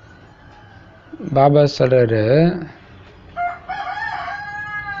 பாபா சொல்றாரு,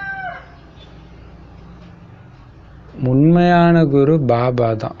 உண்மையான குரு பாபா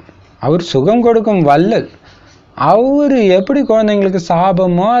தான். அவர் சுகம் கொடுக்கும் வல்லல். அவரு எப்படி குழந்தைங்களுக்கு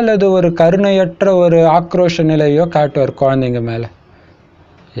சாபமோ அல்லது ஒரு கருணையற்ற ஒரு ஆக்ரோஷ நிலையோ காட்டுவார் குழந்தைங்க மேல?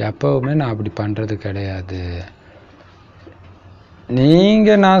 எப்பவுமே நான் அப்படி பண்றது கிடையாது. நீங்க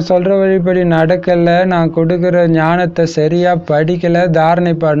நான் சொல்ற வழிபடி நடக்கல, நான் கொடுக்குற ஞானத்தை சரியா படிக்கல,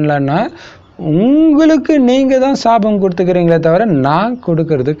 தாரணை பண்ணலன்னா உங்களுக்கு நீங்க தான் சாபம் கொடுத்துக்கிறீங்களே தவிர நான்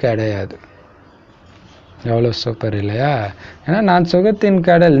கொடுக்கறது கிடையாது. எவ்வளோ சூப்பர் இல்லையா? ஏன்னா நான் சுகத்தின்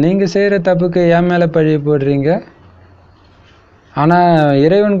கடல். நீங்க செய்யற தப்புக்கு என் மேல பழி போடுறீங்க. ஆனா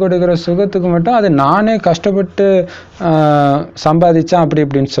இறைவன் கொடுக்குற சுகத்துக்கு மட்டும் அது நானே கஷ்டப்பட்டு சம்பாதிச்சேன் அப்படி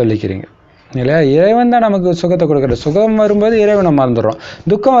இப்படின்னு சொல்லிக்கிறீங்க இல்லையா? இறைவன் தான் நமக்கு சுகத்தை கொடுக்குற. சுகம் வரும்போது இறைவனை மறந்துடுறோம்,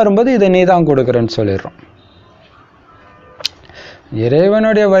 துக்கம் வரும்போது இதை நீ தான் கொடுக்குறேன்னு சொல்லிடுறோம்.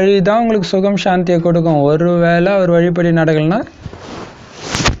 இறைவனுடைய வழி தான் உங்களுக்கு சுகம் சாந்தியை கொடுக்கும். ஒருவேளை அவர் வழிபடி நடக்கலைன்னா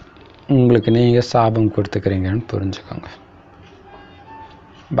உங்களுக்கு நீங்க சாபம் கொடுத்துக்கிறீங்கன்னு புரிஞ்சுக்கோங்க.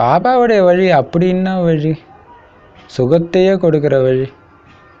 பாபாவுடைய வழி அப்படின்னா வழி சுகத்தையே கொடுக்குற வழி.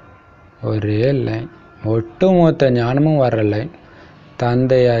 ஒரே லைன், ஒட்டுமொத்த ஞானமும் வர்ற லைன்,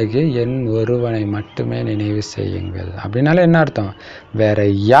 தந்தையாகி என் ஒருவனை மட்டுமே நினைவு செய்யுங்கள். அப்படின்னால என்ன அர்த்தம்? வேற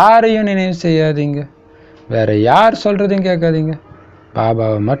யாரையும் நினைவு செய்யாதீங்க, வேற யார் சொல்றதையும் கேட்காதீங்க,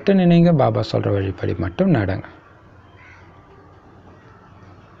 பாபாவை மட்டும் நினைங்க, பாபா சொல்ற வழிபடி மட்டும் நடங்க.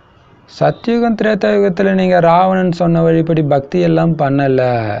 சத்தியுகம் திரேதாயுகத்தில் நீங்க ராவணன் சொன்ன வழிபடி பக்தி எல்லாம் பண்ணல.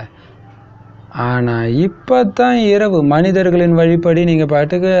 ஆனா இப்பதான் இரவு மனிதர்களின் வழிபடி நீங்க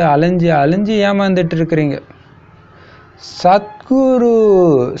பாட்டுக்கு அலைஞ்சி அலைஞ்சி ஏமாந்துட்டு இருக்கிறீங்க. சத்குரு,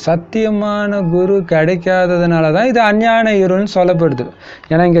 சத்தியமான குரு கிடைக்காததுனாலதான் இது அஞ்ஞான இருள்னு சொல்லப்படுது.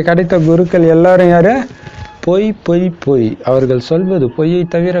 ஏன்னா இங்க கிடைத்த குருக்கள் எல்லாரும் யாரு? பொய் பொய் பொய். அவர்கள் சொல்வது பொய்யை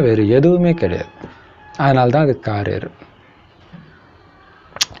தவிர வேறு எதுவுமே கிடையாது. அதனால்தான் அது காரேறு.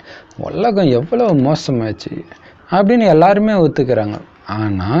 உலகம் எவ்வளவு மோசமாச்சு அப்படின்னு எல்லாருமே ஒத்துக்கிறாங்க.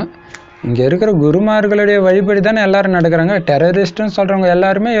 ஆனா இங்க இருக்கிற குருமார்களுடைய வழிபடி தானே எல்லாரும் நடக்கிறாங்க. டெரரிஸ்ட்னு சொல்றவங்க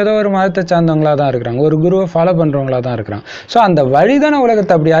எல்லாருமே ஏதோ ஒரு மதத்தை சார்ந்தவங்களா தான் இருக்கிறாங்க, ஒரு குருவை ஃபாலோ பண்றவங்களா தான் இருக்கிறாங்க. ஸோ அந்த வழி தானே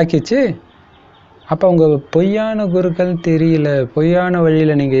உலகத்தை அப்படி ஆக்கிச்சு. அப்போ உங்க பொய்யான குருக்கள் தெரியல, பொய்யான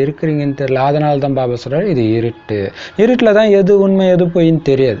வழியில நீங்க இருக்கிறீங்கன்னு தெரியல. அதனால தான் பாபா சொல்றாரு இது இருட்டு. இருட்டுல தான் எது உண்மை எது பொய்ன்னு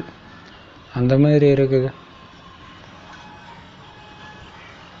தெரியாது. அந்த மாதிரி இருக்குது.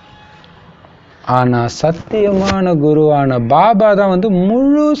 ஆனா சத்தியமான குருவான பாபா தான்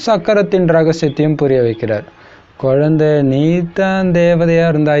முழு சக்கரத்தின் ரகசியத்தையும் புரிய வைக்கிறார். குழந்தை, நீ தான் தேவதையா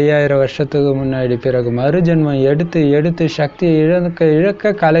இருந்த 5000 வருஷத்துக்கு முன்னாடி. பிறகு மறுஜென்மம் எடுத்து எடுத்து சக்தியை இழக்க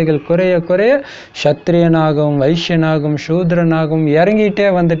இழக்க கலைகள் குறைய குறைய சத்திரியனாகவும் வைஷ்யனாகவும் சூத்ரனாகவும் இறங்கிட்டே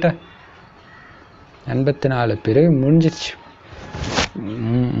வந்துட்ட. 84 பிறவி முடிஞ்சிச்சு.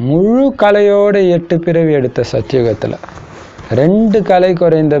 முழு கலையோட 8 பிறவி எடுத்த சத்தியுகத்துல, 2 கலை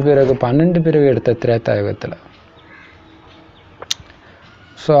குறைந்த பிறகு 12 பிறவி எடுத்த திரேதாயுகத்துல.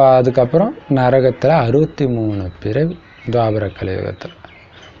 ஸோ அதுக்கப்புறம் நரகத்துல 63 பிறவி துவாபர கலியுகத்துல.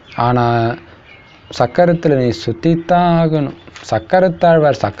 ஆனா சக்கரத்துல நீ சுத்தித்தான் ஆகணும்.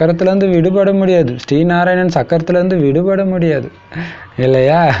 சக்கரத்தாழ்வார் சக்கரத்துல இருந்து விடுபட முடியாது. ஸ்ரீநாராயணன் சக்கரத்துல இருந்து விடுபட முடியாது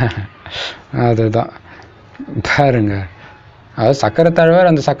இல்லையா? அதுதான் பாருங்க. அதாவது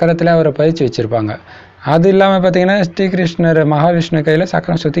சக்கரத்தாழ்வார் அந்த சக்கரத்துல அவரை பயிற்சி வச்சிருப்பாங்க. அது இல்லாமல் பார்த்தீங்கன்னா ஸ்ரீகிருஷ்ணர் மகாவிஷ்ணு கையில்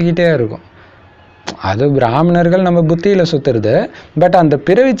சக்கரம் சுற்றிக்கிட்டே இருக்கும். அது பிராமணர்கள் நம்ம புத்தியில் சுற்றுறது. பட் அந்த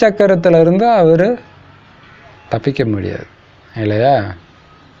பிறவி சக்கரத்தில் இருந்து அவர் தப்பிக்க முடியாது இல்லையா?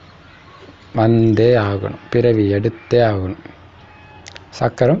 வந்தே ஆகணும், பிறவி எடுத்தே ஆகணும்,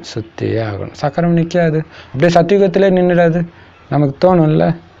 சக்கரம் சுற்றியே ஆகணும். சக்கரம் நிற்காது, அப்படியே சத்தியுகத்திலே நின்றுடாது. நமக்கு தோணும்ல,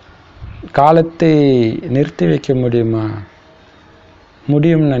 காலத்தை நிறுத்தி வைக்க முடியுமா?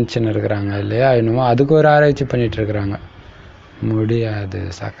 முடியும்னு நினச்சின்னு இருக்கிறாங்க இல்லையா? இன்னும் அதுக்கு ஒரு ஆராய்ச்சி பண்ணிட்டு இருக்கிறாங்க. முடியாது,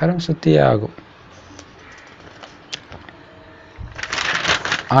 சக்கரம் சுத்தியே ஆகும்.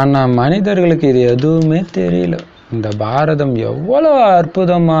 ஆனா மனிதர்களுக்கு இது எதுவுமே தெரியல. இந்த பாரதம் எவ்வளவு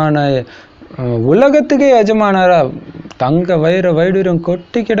அற்புதமான உலகத்துக்கே எஜமானரா தங்க வைர வைடூரியம்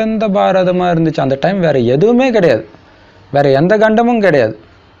கொட்டி கிடந்த பாரதமா இருந்துச்சு. அந்த டைம் வேற எதுவுமே கிடையாது, வேற எந்த கண்டமும் கிடையாது.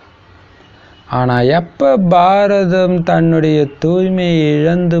 ஆனா எப்ப பாரதம் தன்னுடைய தூய்மையை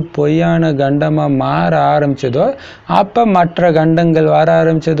இழந்து பொய்யான கண்டமா மாற ஆரம்பிச்சதோ அப்ப மற்ற கண்டங்கள் வர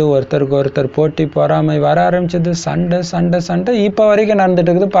ஆரம்பிச்சது. ஒருத்தருக்கு ஒருத்தர் போட்டி பொறாமை வர ஆரம்பிச்சது. சண்டை சண்டை சண்டை இப்ப வரைக்கும்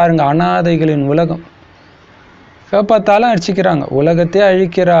நடந்துட்டு இருக்குது. பாருங்க, அனாதைகளின் உலகம். பார்த்தாலும் அடிச்சுக்கிறாங்க. உலகத்தையே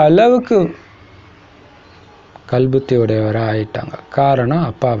அழிக்கிற அளவுக்கு கல்புத்தி உடையவராக ஆயிட்டாங்க. காரணம்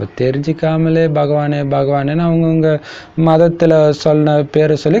அப்பாவை தெரிஞ்சிக்காமலே பகவானே பகவானேன்னு அவங்கவுங்க மதத்தில் சொன்ன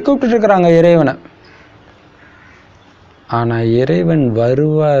பேரை சொல்லி கூப்பிட்டு இருக்கிறாங்க இறைவனை. ஆனால் இறைவன்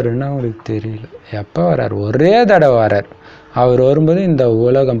வருவாருன்னு அவங்களுக்கு தெரியல. எப்போ வர்றார்? ஒரே தடவை வர்றார். அவர் வரும்போது இந்த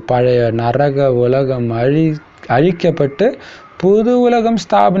உலகம், பழைய நரக உலகம் அழிக்கப்பட்டு புது உலகம்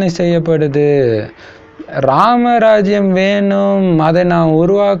ஸ்தாபனை செய்யப்படுது. ராமராஜ்யம் வேணும், அதை நான்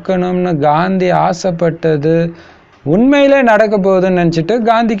உருவாக்கணும்னு காந்தி ஆசைப்பட்டது உண்மையிலே நடக்க போகுதுன்னு நினச்சிட்டு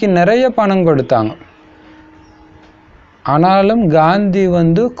காந்திக்கு நிறைய பணம் கொடுத்தாங்க. ஆனாலும் காந்தி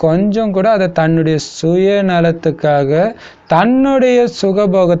கொஞ்சம் கூட அதை தன்னுடைய சுயநலத்துக்காக, தன்னுடைய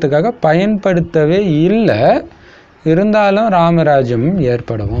சுகபோகத்துக்காக பயன்படுத்தவே இல்லை. இருந்தாலும் ராமராஜ்யம்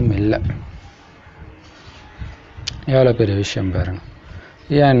ஏற்படவும் இல்லை. எவ்வளோ பெரிய விஷயம் பாருங்க.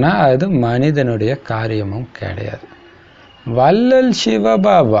 ஏன்னா அது மனிதனுடைய காரியமும் கிடையாது. வள்ளல்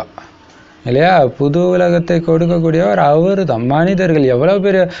சிவபாபா இல்லையா, புது உலகத்தை கொடுக்கக்கூடியவர் அவர் தான். மனிதர்கள் எவ்வளோ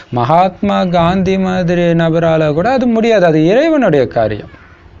பெரிய மகாத்மா காந்தி மாதிரி நபரால் கூட அது முடியாது. அது இறைவனுடைய காரியம்.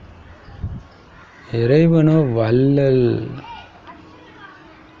 இறைவனோ வள்ளல்.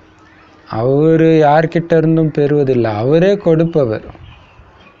 அவரு யார்கிட்ட இருந்தும் பெறுவதில்லை, அவரே கொடுப்பவர்.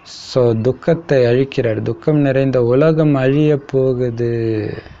 ஸோ துக்கத்தை அழிக்கிறார். துக்கம் நிறைந்த உலகம் அழிய போகுது.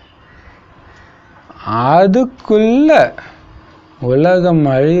 அதுக்குள்ள உலகம்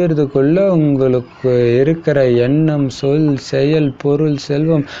அழியறதுக்குள்ள உங்களுக்கு இருக்கிற எண்ணம், சொல், செயல், பொருள்,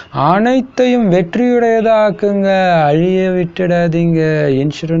 செல்வம் அனைத்தையும் வெற்றியுடையதாக்குங்க. அழிய விட்டுடாதீங்க.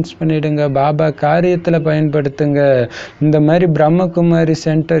 இன்சூரன்ஸ் பண்ணிடுங்க. பாபா காரியத்தில் பயன்படுத்துங்க. இந்த மாதிரி பிரம்மகுமாரி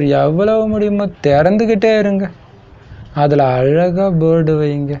சென்டர் எவ்வளவு முடியுமோ திறந்துக்கிட்டே இருங்க. அதில் அழகாக போர்டு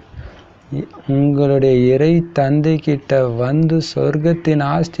வைங்க. உங்களுடைய இறை தந்தை கிட்ட சொர்க்கத்தின்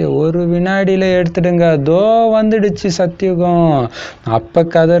ஆஸ்தியை ஒரு வினாடியில் எடுத்துடுங்க. அதோ வந்துடுச்சு சத்தியுகம். அப்போ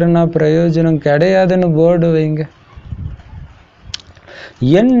கதறுனா பிரயோஜனம் கிடையாதுன்னு போர்டு வைங்க.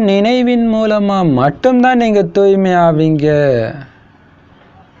 என் நினைவின் மூலமாக மட்டும்தான் நீங்கள் தூய்மை ஆவீங்க.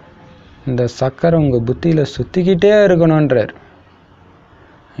 இந்த சக்கரம் உங்கள் புத்தியில் சுற்றிக்கிட்டே இருக்கணுன்றார்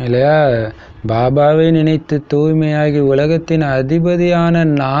இல்லையா. பாபாவை நினைத்து தூய்மையாகி உலகத்தின் அதிபதியான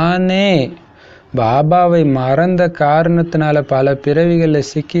நானே பாபாவை மறந்த காரணத்தினால பல பிறவிகளில்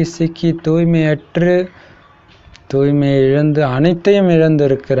சிக்கி சிக்கி தூய்மையற்று தூய்மையை இழந்து அனைத்தையும் இழந்து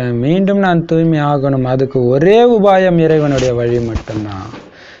இருக்கிறேன். மீண்டும் நான் தூய்மை ஆகணும். அதுக்கு ஒரே உபாயம் இறைவனுடைய வழி மட்டும்தான்,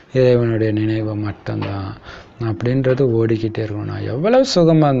 இறைவனுடைய நினைவு மட்டும்தான் அப்படின்றது ஓடிக்கிட்டே இருக்கணும். நான் எவ்வளவு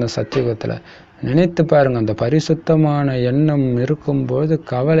சுகமாக இருந்தேன் சத்தியுகத்தில். நினைத்து பாருங்க. அந்த பரிசுத்தமான எண்ணம் இருக்கும்போது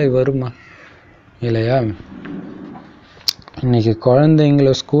கவலை வருமா இல்லையா. இன்னைக்கு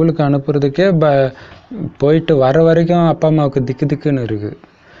குழந்தைங்களை ஸ்கூலுக்கு அனுப்புறதுக்கே போயிட்டு வர வரைக்கும் அப்பா அம்மாவுக்கு திக்கு திக்குன்னு இருக்குது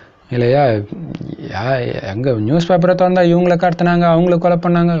இல்லையா. எங்கே நியூஸ் பேப்பரை திறந்தா இவங்களை கடத்தினாங்க, அவங்கள கொலை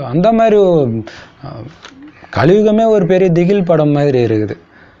பண்ணாங்க, அந்த மாதிரி கலியுகமே ஒரு பெரிய திகில் படம் மாதிரி இருக்குது.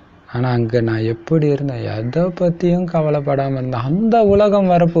 ஆனால் அங்கே நான் எப்படி இருந்தேன், எதை பற்றியும் கவலைப்படாமல் இருந்தேன். அந்த உலகம்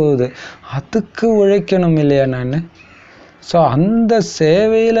வரப்போகுது, அதுக்கு உழைக்கணும் இல்லையா நான். ஸோ அந்த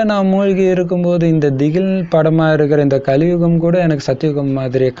சேவையில் நான் மூழ்கி இருக்கும்போது இந்த திகில் படமாக இருக்கிற இந்த கலியுகம் கூட எனக்கு சத்தியுகம்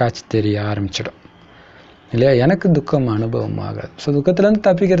மாதிரியே காட்சி தெரிய ஆரம்பிச்சிடும் இல்லையா. எனக்கு துக்கம் அனுபவம் ஆகாது. ஸோ துக்கத்துலேருந்து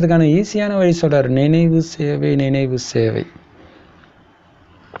தப்பிக்கிறதுக்கான ஈஸியான வழி சொல்கிறார், நினைவு சேவை. நினைவு சேவை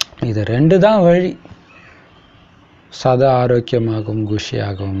இது ரெண்டு தான் வழி சதா ஆரோக்கியமாகவும்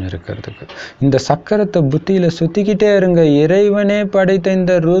குஷியாகவும் இருக்கிறதுக்கு. இந்த சக்கரத்தை புத்தியில் சுற்றிக்கிட்டே இருங்க. இறைவனே படைத்த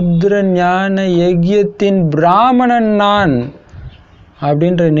இந்த ருத்ர ஞான யஜ்யத்தின் பிராமணன் நான்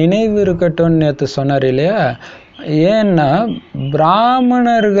அப்படின்ற நினைவு இருக்கட்டும்னு நேற்று சொன்னார் இல்லையா. ஏன்னா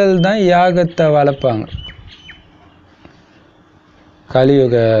பிராமணர்கள் தான் யாகத்தை வளர்ப்பாங்க.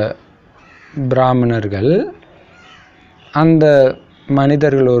 கலியுக பிராமணர்கள் அந்த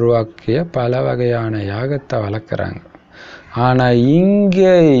மனிதர்கள் உருவாக்கிய பல வகையான யாகத்தை வளர்க்குறாங்க. ஆனால்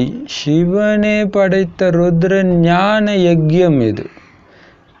இங்கே சிவனே படைத்த ருத்ர ஞான யஜ்யம் இது.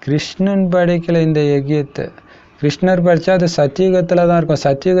 கிருஷ்ணன் படைக்கல இந்த யஜ்யத்தை. கிருஷ்ணர் படித்தா அது சத்தியுகத்தில் தான் இருக்கும்.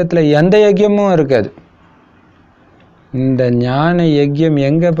 சத்தியுகத்தில் எந்த யஜ்யமும் இருக்காது. இந்த ஞான யஜ்யம்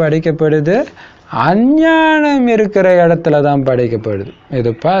எங்கே படைக்கப்படுது? அஞ்ஞானம் இருக்கிற இடத்துல தான் படைக்கப்படுது.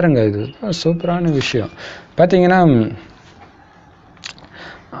 இது பாருங்க, இது சூப்பரான விஷயம். பார்த்தீங்கன்னா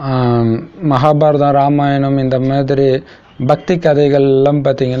மகாபாரதம், ராமாயணம் இந்த மாதிரி பக்தி கதைகள்லாம்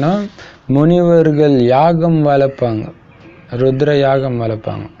பார்த்தீங்கன்னா முனிவர்கள் யாகம் வளர்ப்பாங்க, ருத்ர யாகம்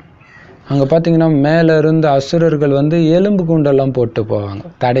வளர்ப்பாங்க. அங்கே பார்த்தீங்கன்னா மேலே இருந்து அசுரர்கள் எலும்பு குண்டெல்லாம் போட்டு போவாங்க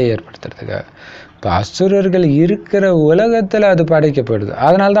தடை ஏற்படுத்துறதுக்காக. இப்போ அசுரர்கள் இருக்கிற உலகத்தில் அது படைக்கப்படுது,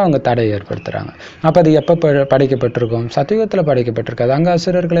 அதனால தான் அவங்க தடை ஏற்படுத்துகிறாங்க. அப்போ அது எப்போ படைக்கப்பட்டிருக்கும்? சத்தியுகத்தில் படைக்கப்பட்டிருக்காது. அங்கே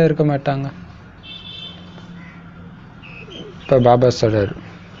அசுரர்களே இருக்க மாட்டாங்க. இப்போ பாபா சொல்றார்,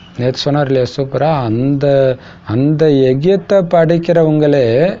 நேற்று சொன்னார் இல்லையா சூப்பராக, அந்த யஜ்யத்தை படிக்கிறவங்களே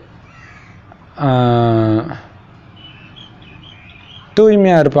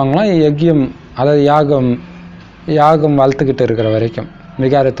தூய்மையாக இருப்பாங்களாம். யஜ்யம் அதாவது யாகம் வளர்த்துக்கிட்டு இருக்கிற வரைக்கும்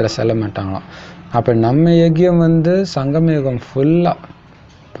விகாரத்தில் செல்ல மாட்டாங்களாம். அப்போ நம்ம யஜ்யம் சங்கம யுகம் ஃபுல்லாக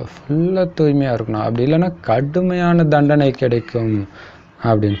தூய்மையாக இருக்கணும். அப்படி இல்லைன்னா கடுமையான தண்டனை கிடைக்கும்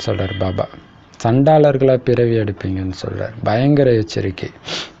அப்படின்னு சொல்கிறார் பாபா. சண்டாளர்களாக பிறவி எடுப்பீங்கன்னு சொல்கிறார். பயங்கர எச்சரிக்கை.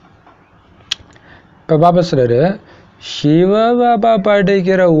 இப்போ பாபா சொல்கிறாரு, சிவ பாபா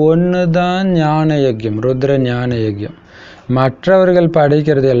படிக்கிற ஒன்று தான் ஞான யஜ்யம், ருத்ர ஞான யஜ்யம். மற்றவர்கள்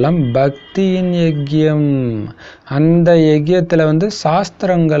படிக்கிறது எல்லாம் பக்தியின் யஜ்யம். அந்த யஜ்யத்தில்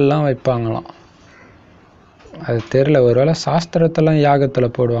சாஸ்திரங்கள்லாம் வைப்பாங்களாம். அது தெரியல, ஒருவேளை சாஸ்திரத்தெல்லாம்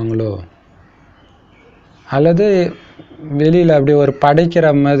யாகத்தில் போடுவாங்களோ, அல்லது வெளியில் அப்படி ஒரு படைக்கிற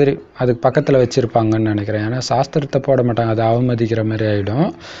மாதிரி அதுக்கு பக்கத்தில் வச்சுருப்பாங்கன்னு நினைக்கிறேன். ஏன்னா சாஸ்திரத்தை போட மாட்டாங்க, அதை அவமதிக்கிற மாதிரி ஆகிடும்.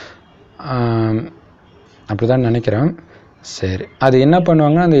 அப்படி தான் நினைக்கிறேன். சரி, அது என்ன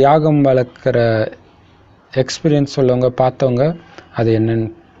பண்ணுவாங்கன்னா, அந்த யாகம் வளர்க்குற எக்ஸ்பீரியன்ஸ் உள்ளவங்க பார்த்தவங்க அது என்னன்னு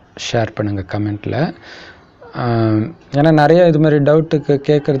ஷேர் பண்ணுங்கள் கமெண்ட்டில். ஏன்னா நிறைய இது மாதிரி டவுட்டுக்கு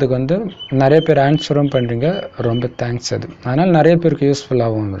கேட்குறதுக்கு நிறைய பேர் ஆன்சரும் பண்ணுறீங்க, ரொம்ப தேங்க்ஸ். அது அதனால் நிறைய பேருக்கு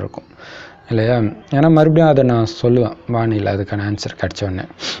யூஸ்ஃபுல்லாகவும் இருக்கும் இல்லையா? ஏன்னா மறுபடியும் அதை நான் சொல்லுவேன் வானிலை அதுக்கான ஆன்சர் கிடச்சோடனே.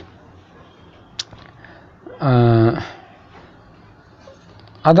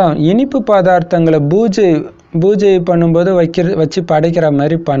 அதான் இனிப்பு பதார்த்தங்களை பூஜை பண்ணும்போது வச்சு படைக்கிற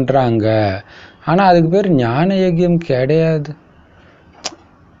மாதிரி பண்ணுறாங்க. ஆனால் அதுக்கு பேர் ஞான யஜ்யம் கிடையாது.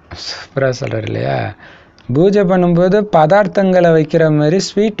 சூப்பராக சொல்கிறார் இல்லையா? பூஜை பண்ணும்போது பதார்த்தங்களை வைக்கிற மாதிரி,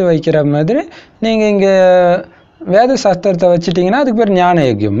 ஸ்வீட்டு வைக்கிற மாதிரி நீங்கள் இங்கே வேத சாஸ்திரத்தை வச்சுட்டிங்கன்னா அதுக்கு பேர் ஞான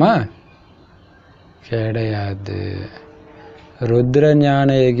யஜ்யமா? கிடையாது. ருத்ர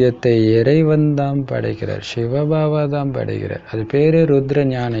ஞான யஜ்யத்தை இறைவன் தான் படைக்கிறார், சிவபாபா தான் படைக்கிறார். அது பேர் ருத்ர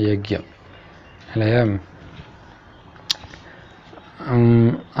ஞான யஜ்யம் இல்லையா?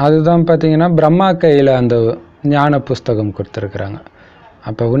 அதுதான் பார்த்தீங்கன்னா பிரம்மா கையில் அந்த ஞான புஸ்தகம் கொடுத்துருக்குறாங்க.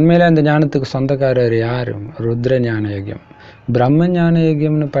 அப்போ உண்மையிலே அந்த ஞானத்துக்கு சொந்தக்காரர் யார்? ருத்ர ஞான யஜ்யம். பிரம்ம ஞான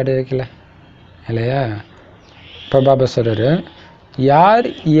யஜ்யம்னு படைக்கல இல்லையா? இப்போ பாபா சொல்கிறாரு, யார்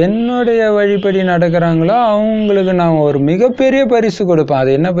என்னுடைய வழிபடி நடக்கிறாங்களோ அவங்களுக்கு நான் ஒரு மிகப்பெரிய பரிசு கொடுப்பேன்.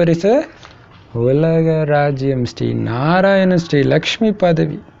 அது என்ன பரிசு? உலக ராஜ்யம், ஸ்ரீ நாராயண ஸ்ரீ லக்ஷ்மி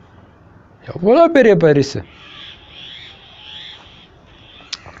பதவி. எவ்வளோ பெரிய பரிசு!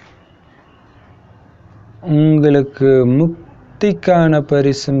 உங்களுக்கு முக்திக்கான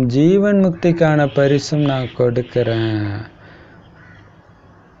பரிசும் ஜீவன் முக்திக்கான பரிசும் நான் கொடுக்கிறேன்.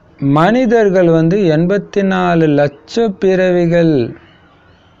 மனிதர்கள் 84 லட்சம் பிறவிகள்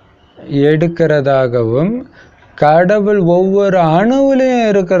எடுக்கிறதாகவும், கடவுள் ஒவ்வொரு அணுவிலையும்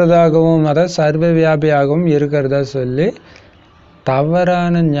இருக்கிறதாகவும், அதாவது சர்வ வியாபியாகவும் இருக்கிறதா சொல்லி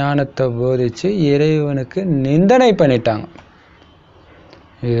தவறான ஞானத்தை போதிச்சு இறைவனுக்கு நிந்தனை பண்ணிட்டாங்க.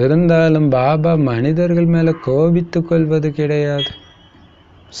 இருந்தாலும் பாபா மனிதர்கள் மேலே கோபித்து கொள்வது கிடையாது,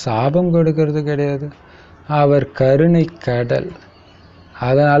 சாபம் கொடுக்கறது கிடையாது. அவர் கருணை கடல்.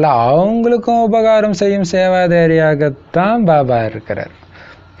 அதனால் அவங்களுக்கும் உபகாரம் செய்யும் சேவாதாரியாகத்தான் பாபா இருக்கிறார்.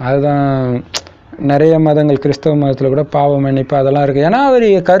 அதுதான் நிறைய மதங்கள், கிறிஸ்தவ மதத்தில் கூட பாவ மன்னிப்பு அதெல்லாம் இருக்குது. ஏன்னா அவர்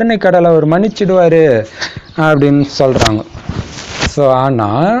கருணை கடலை அவர் மன்னிச்சிடுவார் அப்படின்னு சொல்கிறாங்க. ஸோ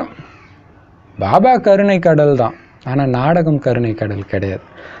ஆனால் பாபா கருணை கடல் தான், ஆனால் நாடகம் கருணை கடல் கிடையாது.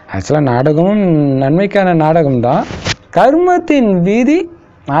 ஆக்சுவலாக நாடகமும் நன்மைக்கான நாடகம் தான். கர்மத்தின் விதி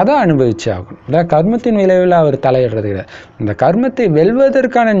அதை அனுபவிச்சு ஆகணும். இல்லை, கர்மத்தின் விளைவில் அவர் தலையிடுறது கிடையாது. இந்த கர்மத்தை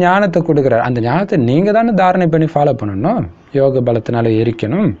வெல்வதற்கான ஞானத்தை கொடுக்குறார். அந்த ஞானத்தை நீங்கள் தானே தாரணை பண்ணி ஃபாலோ பண்ணணும், யோக பலத்தினால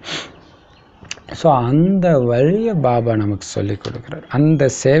எரிக்கணும். ஸோ அந்த வழியை பாபா நமக்கு சொல்லி கொடுக்குறார். அந்த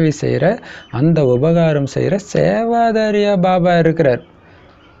சேவை செய்கிற, அந்த உபகாரம் செய்கிற சேவாதாரியாக பாபா இருக்கிறார்.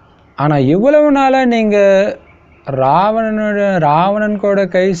 ஆனால் இவ்வளவு நாளாக நீங்கள் ராவணன் கூட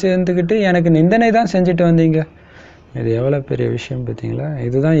கை சேர்ந்துக்கிட்டு எனக்கு நிந்தனை தான் செஞ்சுட்டு வந்தீங்க. இது எவ்வளோ பெரிய விஷயம் பார்த்தீங்களா?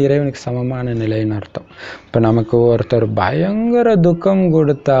 இதுதான் இறைவனுக்கு சமமான நிலைன்னு அர்த்தம். இப்போ நமக்கு ஒருத்தர் பயங்கர துக்கம்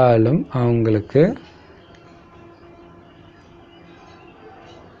கொடுத்தாலும் அவங்களுக்கு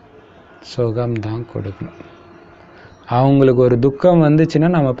சுகம்தான் கொடுக்கணும். அவங்களுக்கு ஒரு துக்கம் வந்துச்சுன்னா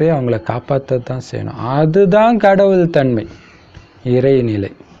நம்ம போய் அவங்கள காப்பாற்ற தான் செய்யணும். அதுதான் கடவுள் தன்மை,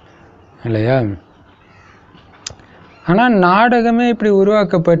 இறைநிலை இல்லையா? ஆனால் நாடகமே இப்படி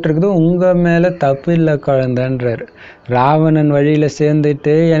உருவாக்கப்பட்டிருக்குது. உங்கள் மேலே தப்பு இல்லை குழந்தைன்றார். ராவணன் வழியில்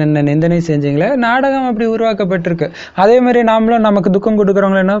சேர்ந்துட்டு என்ன நிந்தனை செஞ்சீங்களே, நாடகம் அப்படி உருவாக்கப்பட்டிருக்கு. அதே மாதிரி நாமளும் நமக்கு துக்கம்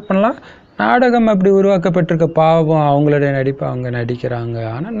கொடுக்குறவங்கள என்ன பண்ணலாம்? நாடகம் அப்படி உருவாக்கப்பட்டிருக்க, பாவம் அவங்களுடைய நடிப்பு அவங்க நடிக்கிறாங்க,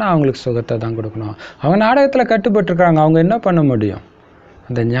 ஆனால் நான் அவங்களுக்கு சுகத்தை தான் கொடுக்கணும். அவங்க நாடகத்தில் கட்டுப்பட்டுருக்குறாங்க, அவங்க என்ன பண்ண முடியும்?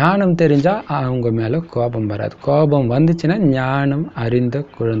 அந்த ஞானம் தெரிஞ்சால் அவங்க மேலே கோபம் வராது. கோபம் வந்துச்சுன்னா ஞானம் அறிந்த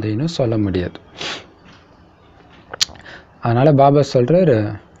குழந்தைன்னு சொல்ல முடியாது. அதனால் பாபா சொல்கிறாரு,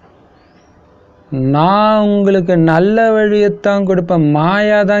 நான் உங்களுக்கு நல்ல வழியைத்தான் கொடுப்பேன்,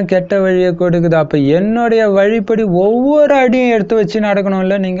 மாயா தான் கெட்ட வழியை கொடுக்குது. அப்போ என்னுடைய வழிப்படி ஒவ்வொரு அடியும் எடுத்து வச்சு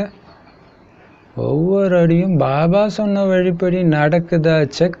நடக்கணும்ல. நீங்கள் ஒவ்வொரு அடியும் பாபா சொன்ன வழிப்படி நடக்குதா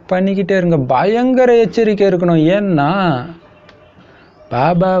செக் பண்ணிக்கிட்டே இருங்க. பயங்கர எச்சரிக்கை இருக்கணும். ஏன்னா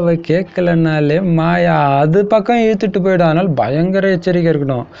பாபாவை கேட்கலனாலே மாயா அது பக்கம் இழுத்துட்டு போயிடும். அதனால் பயங்கர எச்சரிக்கை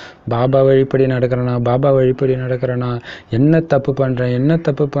இருக்கணும். பாபா வழிப்படி நடக்கிறேனா, பாபா வழிப்படி நடக்கிறேனா, என்ன தப்பு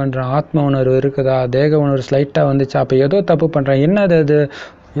பண்ணுறேன், ஆத்ம உணர்வு இருக்குதா, தேக உணர்வு ஸ்லைட்டாக வந்துச்சா, அப்போ ஏதோ தப்பு பண்ணுறேன், என்னது அது,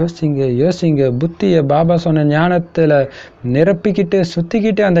 யோசிங்க. புத்தியை பாபா சொன்ன ஞானத்தில் நிரப்பிக்கிட்டு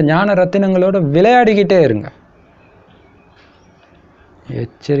சுற்றிக்கிட்டு அந்த ஞான ரத்தினங்களோட விளையாடிக்கிட்டே இருங்க.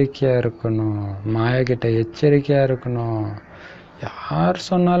 எச்சரிக்கையாக இருக்கணும். மாயக்கிட்ட எச்சரிக்கையாக இருக்கணும். யார்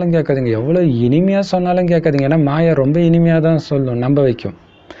சொன்னாலும் கேட்காதீங்க, எவ்வளோ இனிமையாக சொன்னாலும் கேட்காதீங்க. ஏன்னா மாயா ரொம்ப இனிமையாக தான் சொல்லும், நம்ப வைக்கும்.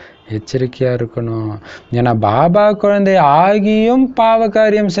 எச்சரிக்கையாக இருக்கணும். ஏன்னா பாபா குழந்தை ஆகியும் பாவ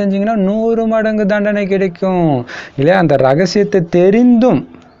காரியம் செஞ்சிங்கன்னா 100 மடங்கு தண்டனை கிடைக்கும் இல்லையா. அந்த ரகசியத்தை தெரிந்தும்,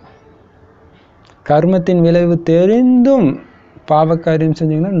 கர்மத்தின் விளைவு தெரிந்தும் பாவ காரியம்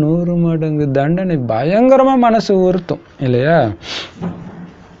செஞ்சிங்கன்னா 100 மடங்கு தண்டனை பயங்கரமாக மனசு உறுத்தும் இல்லையா.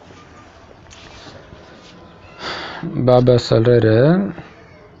 பாபா சொல்றாரு,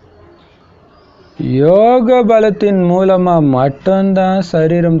 யோக பலத்தின் மூலமா மட்டும்தான்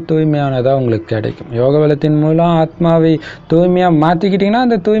சரீரம் தூய்மையானதா உங்களுக்கு கிடைக்கும். யோக பலத்தின் மூலம் ஆத்மாவை தூய்மையா மாத்திக்கிட்டீங்கன்னா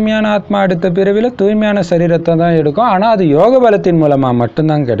அந்த தூய்மையான ஆத்மா அடுத்த பிறவில தூய்மையான சரீரத்தை தான் எடுக்கும். ஆனா அது யோக பலத்தின் மூலமா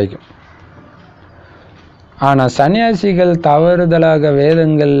மட்டும்தான் கிடைக்கும். ஆனா சன்னியாசிகள் தவறுதலாக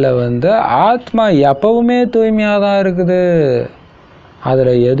வேதங்கள்ல ஆத்மா எப்பவுமே தூய்மையா தான் இருக்குது,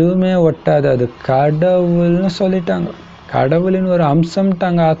 அதில் எதுவுமே ஒட்டாது, அது கடவுள்னு சொல்லிட்டாங்க. கடவுளின் ஒரு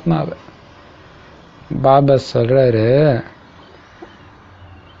அம்சம்ட்டாங்க ஆத்மாவை. பாபா சொல்கிறாரு,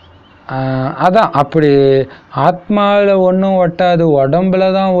 அதான் அப்படி ஆத்மாவில் ஒன்றும் ஒட்டாது,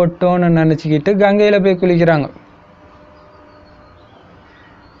 உடம்புல தான் ஒட்டோன்னு நினச்சிக்கிட்டு கங்கையில் போய் குளிக்கிறாங்க.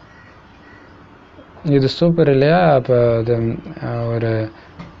 இது சூப்பர் இல்லையா. அப்போ அது ஒரு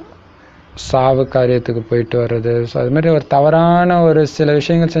சாவு காரியத்துக்கு போயிட்டு வர்றது, ஸோ அது மாதிரி ஒரு தவறான ஒரு சில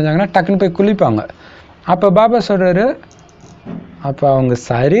விஷயங்கள் செஞ்சாங்கன்னா டக்குன்னு போய் குளிப்பாங்க. அப்போ பாபா சொல்கிறாரு, அப்போ அவங்க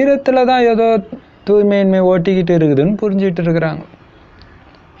சரீரத்தில் தான் ஏதோ தூய்மையின்மை ஓட்டிக்கிட்டு இருக்குதுன்னு புரிஞ்சிட்டு இருக்கிறாங்க.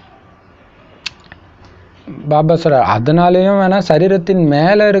 பாபா சொல்கிறார், அதனாலேயும் வேணால் சரீரத்தின்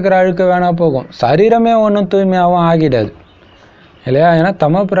மேலே இருக்கிற அழுக்க வேணால் போகும், சரீரமே ஒன்றும் தூய்மையாகவும் ஆகிடாது இல்லையா. ஏன்னா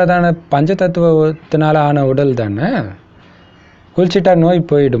தம பிரதான பஞ்ச தத்துவத்தினால ஆன உடல் தானே, குளிச்சிட்டா நோய்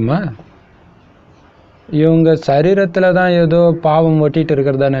போயிடுமா. இவங்க சரீரத்தில் தான் ஏதோ பாவம் ஒட்டிகிட்டு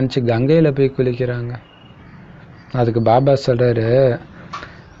இருக்கிறதா நினச்சி கங்கையில் போய் குளிக்கிறாங்க. அதுக்கு பாபா சொல்கிறாரு,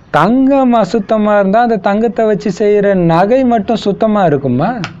 தங்கம் அசுத்தமாக இருந்தால் அந்த தங்கத்தை வச்சு செய்கிற நகை மட்டும் சுத்தமாக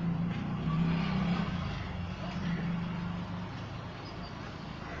இருக்குமா.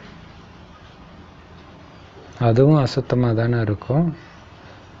 அதுவும் அசுத்தமாக தானே இருக்கும்.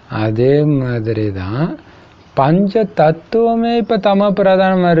 அதே மாதிரி தான் பஞ்ச தத்துவமே இப்போ தம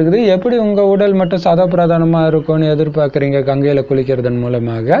பிரதானமாக இருக்குது. எப்படி உங்கள் உடல் மட்டும் சத பிரதானமாக இருக்கும்னு எதிர்பார்க்குறீங்க கங்கையில் குளிக்கிறதன்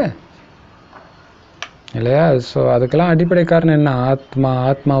மூலமாக இல்லையா. ஸோ அதுக்கெல்லாம் அடிப்படை காரணம் என்ன,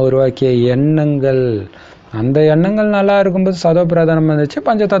 ஆத்மா உருவாக்கிய எண்ணங்கள். அந்த எண்ணங்கள் நல்லா இருக்கும்போது சதோ பிரதானம் இருந்துச்சு,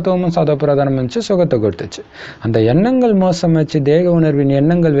 பஞ்ச தத்துவமும் சதோ பிரதானம் இருந்துச்சு, சுகத்தை கொடுத்துச்சு. அந்த எண்ணங்கள் மோசமாச்சு, தேக உணர்வின்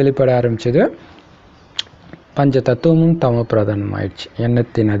எண்ணங்கள் வெளிப்பட ஆரம்பிச்சது, பஞ்ச தத்துவமும் தம பிரதானம் ஆயிடுச்சு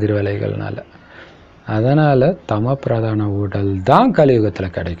எண்ணத்தின் அதிர்வலைகள்னால. அதனால் தம பிரதான உடல் தான்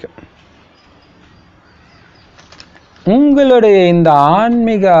கலியுகத்தில் கிடைக்கும். உங்களுடைய இந்த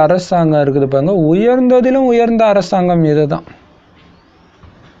ஆன்மீக அரசாங்கம் இருக்குது பாருங்க, உயர்ந்ததிலும் உயர்ந்த அரசாங்கம் இதுதான்.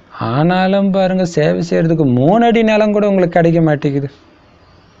 ஆனாலும் பாருங்க, சேவை செய்யறதுக்கு 3 அடி நிலம் கூட உங்களுக்கு கிடைக்க மாட்டேங்குது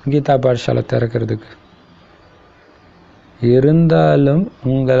கீதா பாடசாலை திறக்கிறதுக்கு. இருந்தாலும்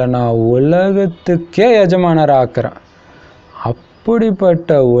உங்களை நான் உலகத்துக்கே எஜமானர் ஆக்குறேன்.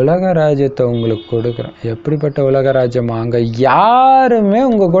 அப்படிப்பட்ட உலக ராஜ்யத்தை உங்களுக்கு கொடுக்குறேன். எப்படிப்பட்ட உலக ராஜ்யம், அங்கே யாருமே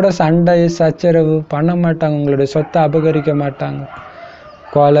உங்கள் கூட சண்டை சச்சரவு பண்ண மாட்டாங்க, உங்களுடைய சொத்தை அபகரிக்க மாட்டாங்க,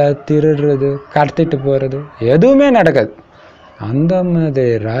 கொலை திருடுறது கடத்திட்டு போகிறது எதுவுமே நடக்காது. அந்த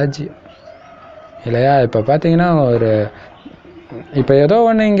மாதிரி ராஜ்யம் இல்லையா. இப்போ பார்த்தீங்கன்னா இப்போ ஏதோ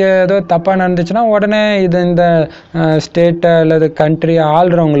ஒன்று இங்கே ஏதோ தப்பாக நடந்துச்சுன்னா உடனே இந்த ஸ்டேட்டை அல்லது கண்ட்ரியை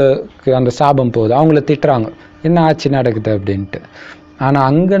ஆள்றவங்களுக்கு அந்த சாபம் போகுது, அவங்கள திட்டுறாங்க, என்ன ஆட்சி நடக்குது அப்படின்ட்டு. ஆனால்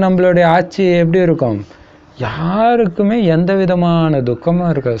அங்கே நம்மளுடைய ஆட்சி எப்படி இருக்கும், யாருக்குமே எந்த விதமான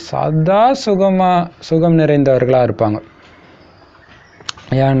துக்கமும் இருக்காது, சதா சுகம் நிறைந்தவர்களாக இருப்பாங்க.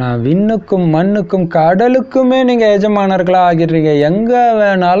 ஏன்னா விண்ணுக்கும் மண்ணுக்கும் கடலுக்குமே நீங்கள் எஜமானர்களாக ஆகிடுறீங்க. எங்கே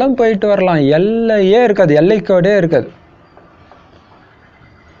வேணாலும் போயிட்டு வரலாம், எல்லையே இருக்காது, எல்லைக்கோடே இருக்காது.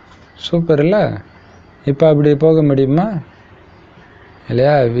 சூப்பர் இல்லை? இப்போ அப்படி போக முடியுமா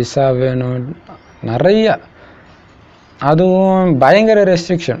இல்லையா? விசா வேணும் நிறையா, அதுவும் பயங்கர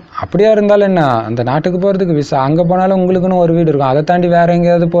ரெஸ்ட்ரிக்ஷன். அப்படியா இருந்தாலும் என்ன, அந்த நாட்டுக்கு போகிறதுக்கு விசா, அங்கே போனாலும் உங்களுக்குன்னு ஒரு வீடு இருக்கும், அதை தாண்டி வேறு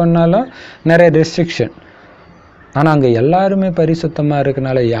எங்கேயாவது போனாலும் நிறைய ரெஸ்ட்ரிக்ஷன். ஆனால் அங்கே எல்லாருமே பரிசுத்தமாக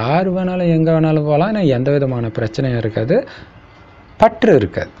இருக்கனால யார் வேணாலும் எங்கே வேணாலும் போகலாம். ஆனால் எந்த விதமான பிரச்சனையும் இருக்காது, பற்று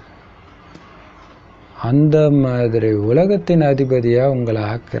இருக்காது. அந்த மாதிரி உலகத்தின் அதிபதியாக உங்களை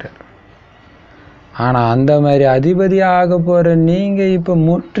ஆக்குறார். ஆனால் அந்த மாதிரி அதிபதியாக ஆக போகிற நீங்கள் இப்போ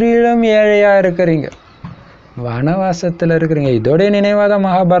முற்றிலும் ஏழையாக இருக்கிறீங்க, வனவாசத்தில் இருக்கிறீங்க. இதோடைய நினைவாத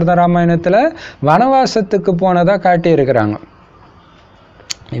மகாபாரத ராமாயணத்தில் வனவாசத்துக்கு போனதாக காட்டியிருக்கிறாங்க.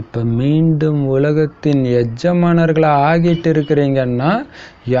 இப்போ மீண்டும் உலகத்தின் எஜமானர்களாக ஆகிட்டு இருக்கிறீங்கன்னா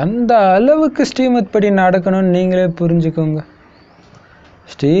எந்த அளவுக்கு ஸ்ரீமத் படி நடக்கணும்னு நீங்களே புரிஞ்சுக்கோங்க.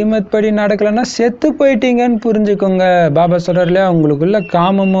 ஸ்ரீமத் படி நடக்கலைன்னா செத்து போயிட்டீங்கன்னு புரிஞ்சுக்கோங்க. பாபா சொல்கிறார் இல்லையா, உங்களுக்குள்ள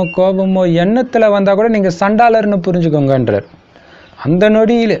காமமோ கோபமோ எண்ணத்தில் வந்தால் கூட நீங்கள் சண்டாளர்னு புரிஞ்சுக்கோங்கன்றார். அந்த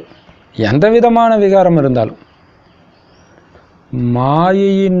நொடியில் எந்த விதமான விகாரம் இருந்தாலும்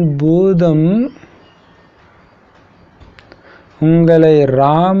மாயையின் பூதம் உங்களை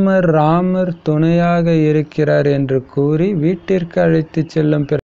ராமர் ராமர் துணையாக இருக்கிறார் என்று கூறி வீட்டிற்கு அழைத்து செல்லும்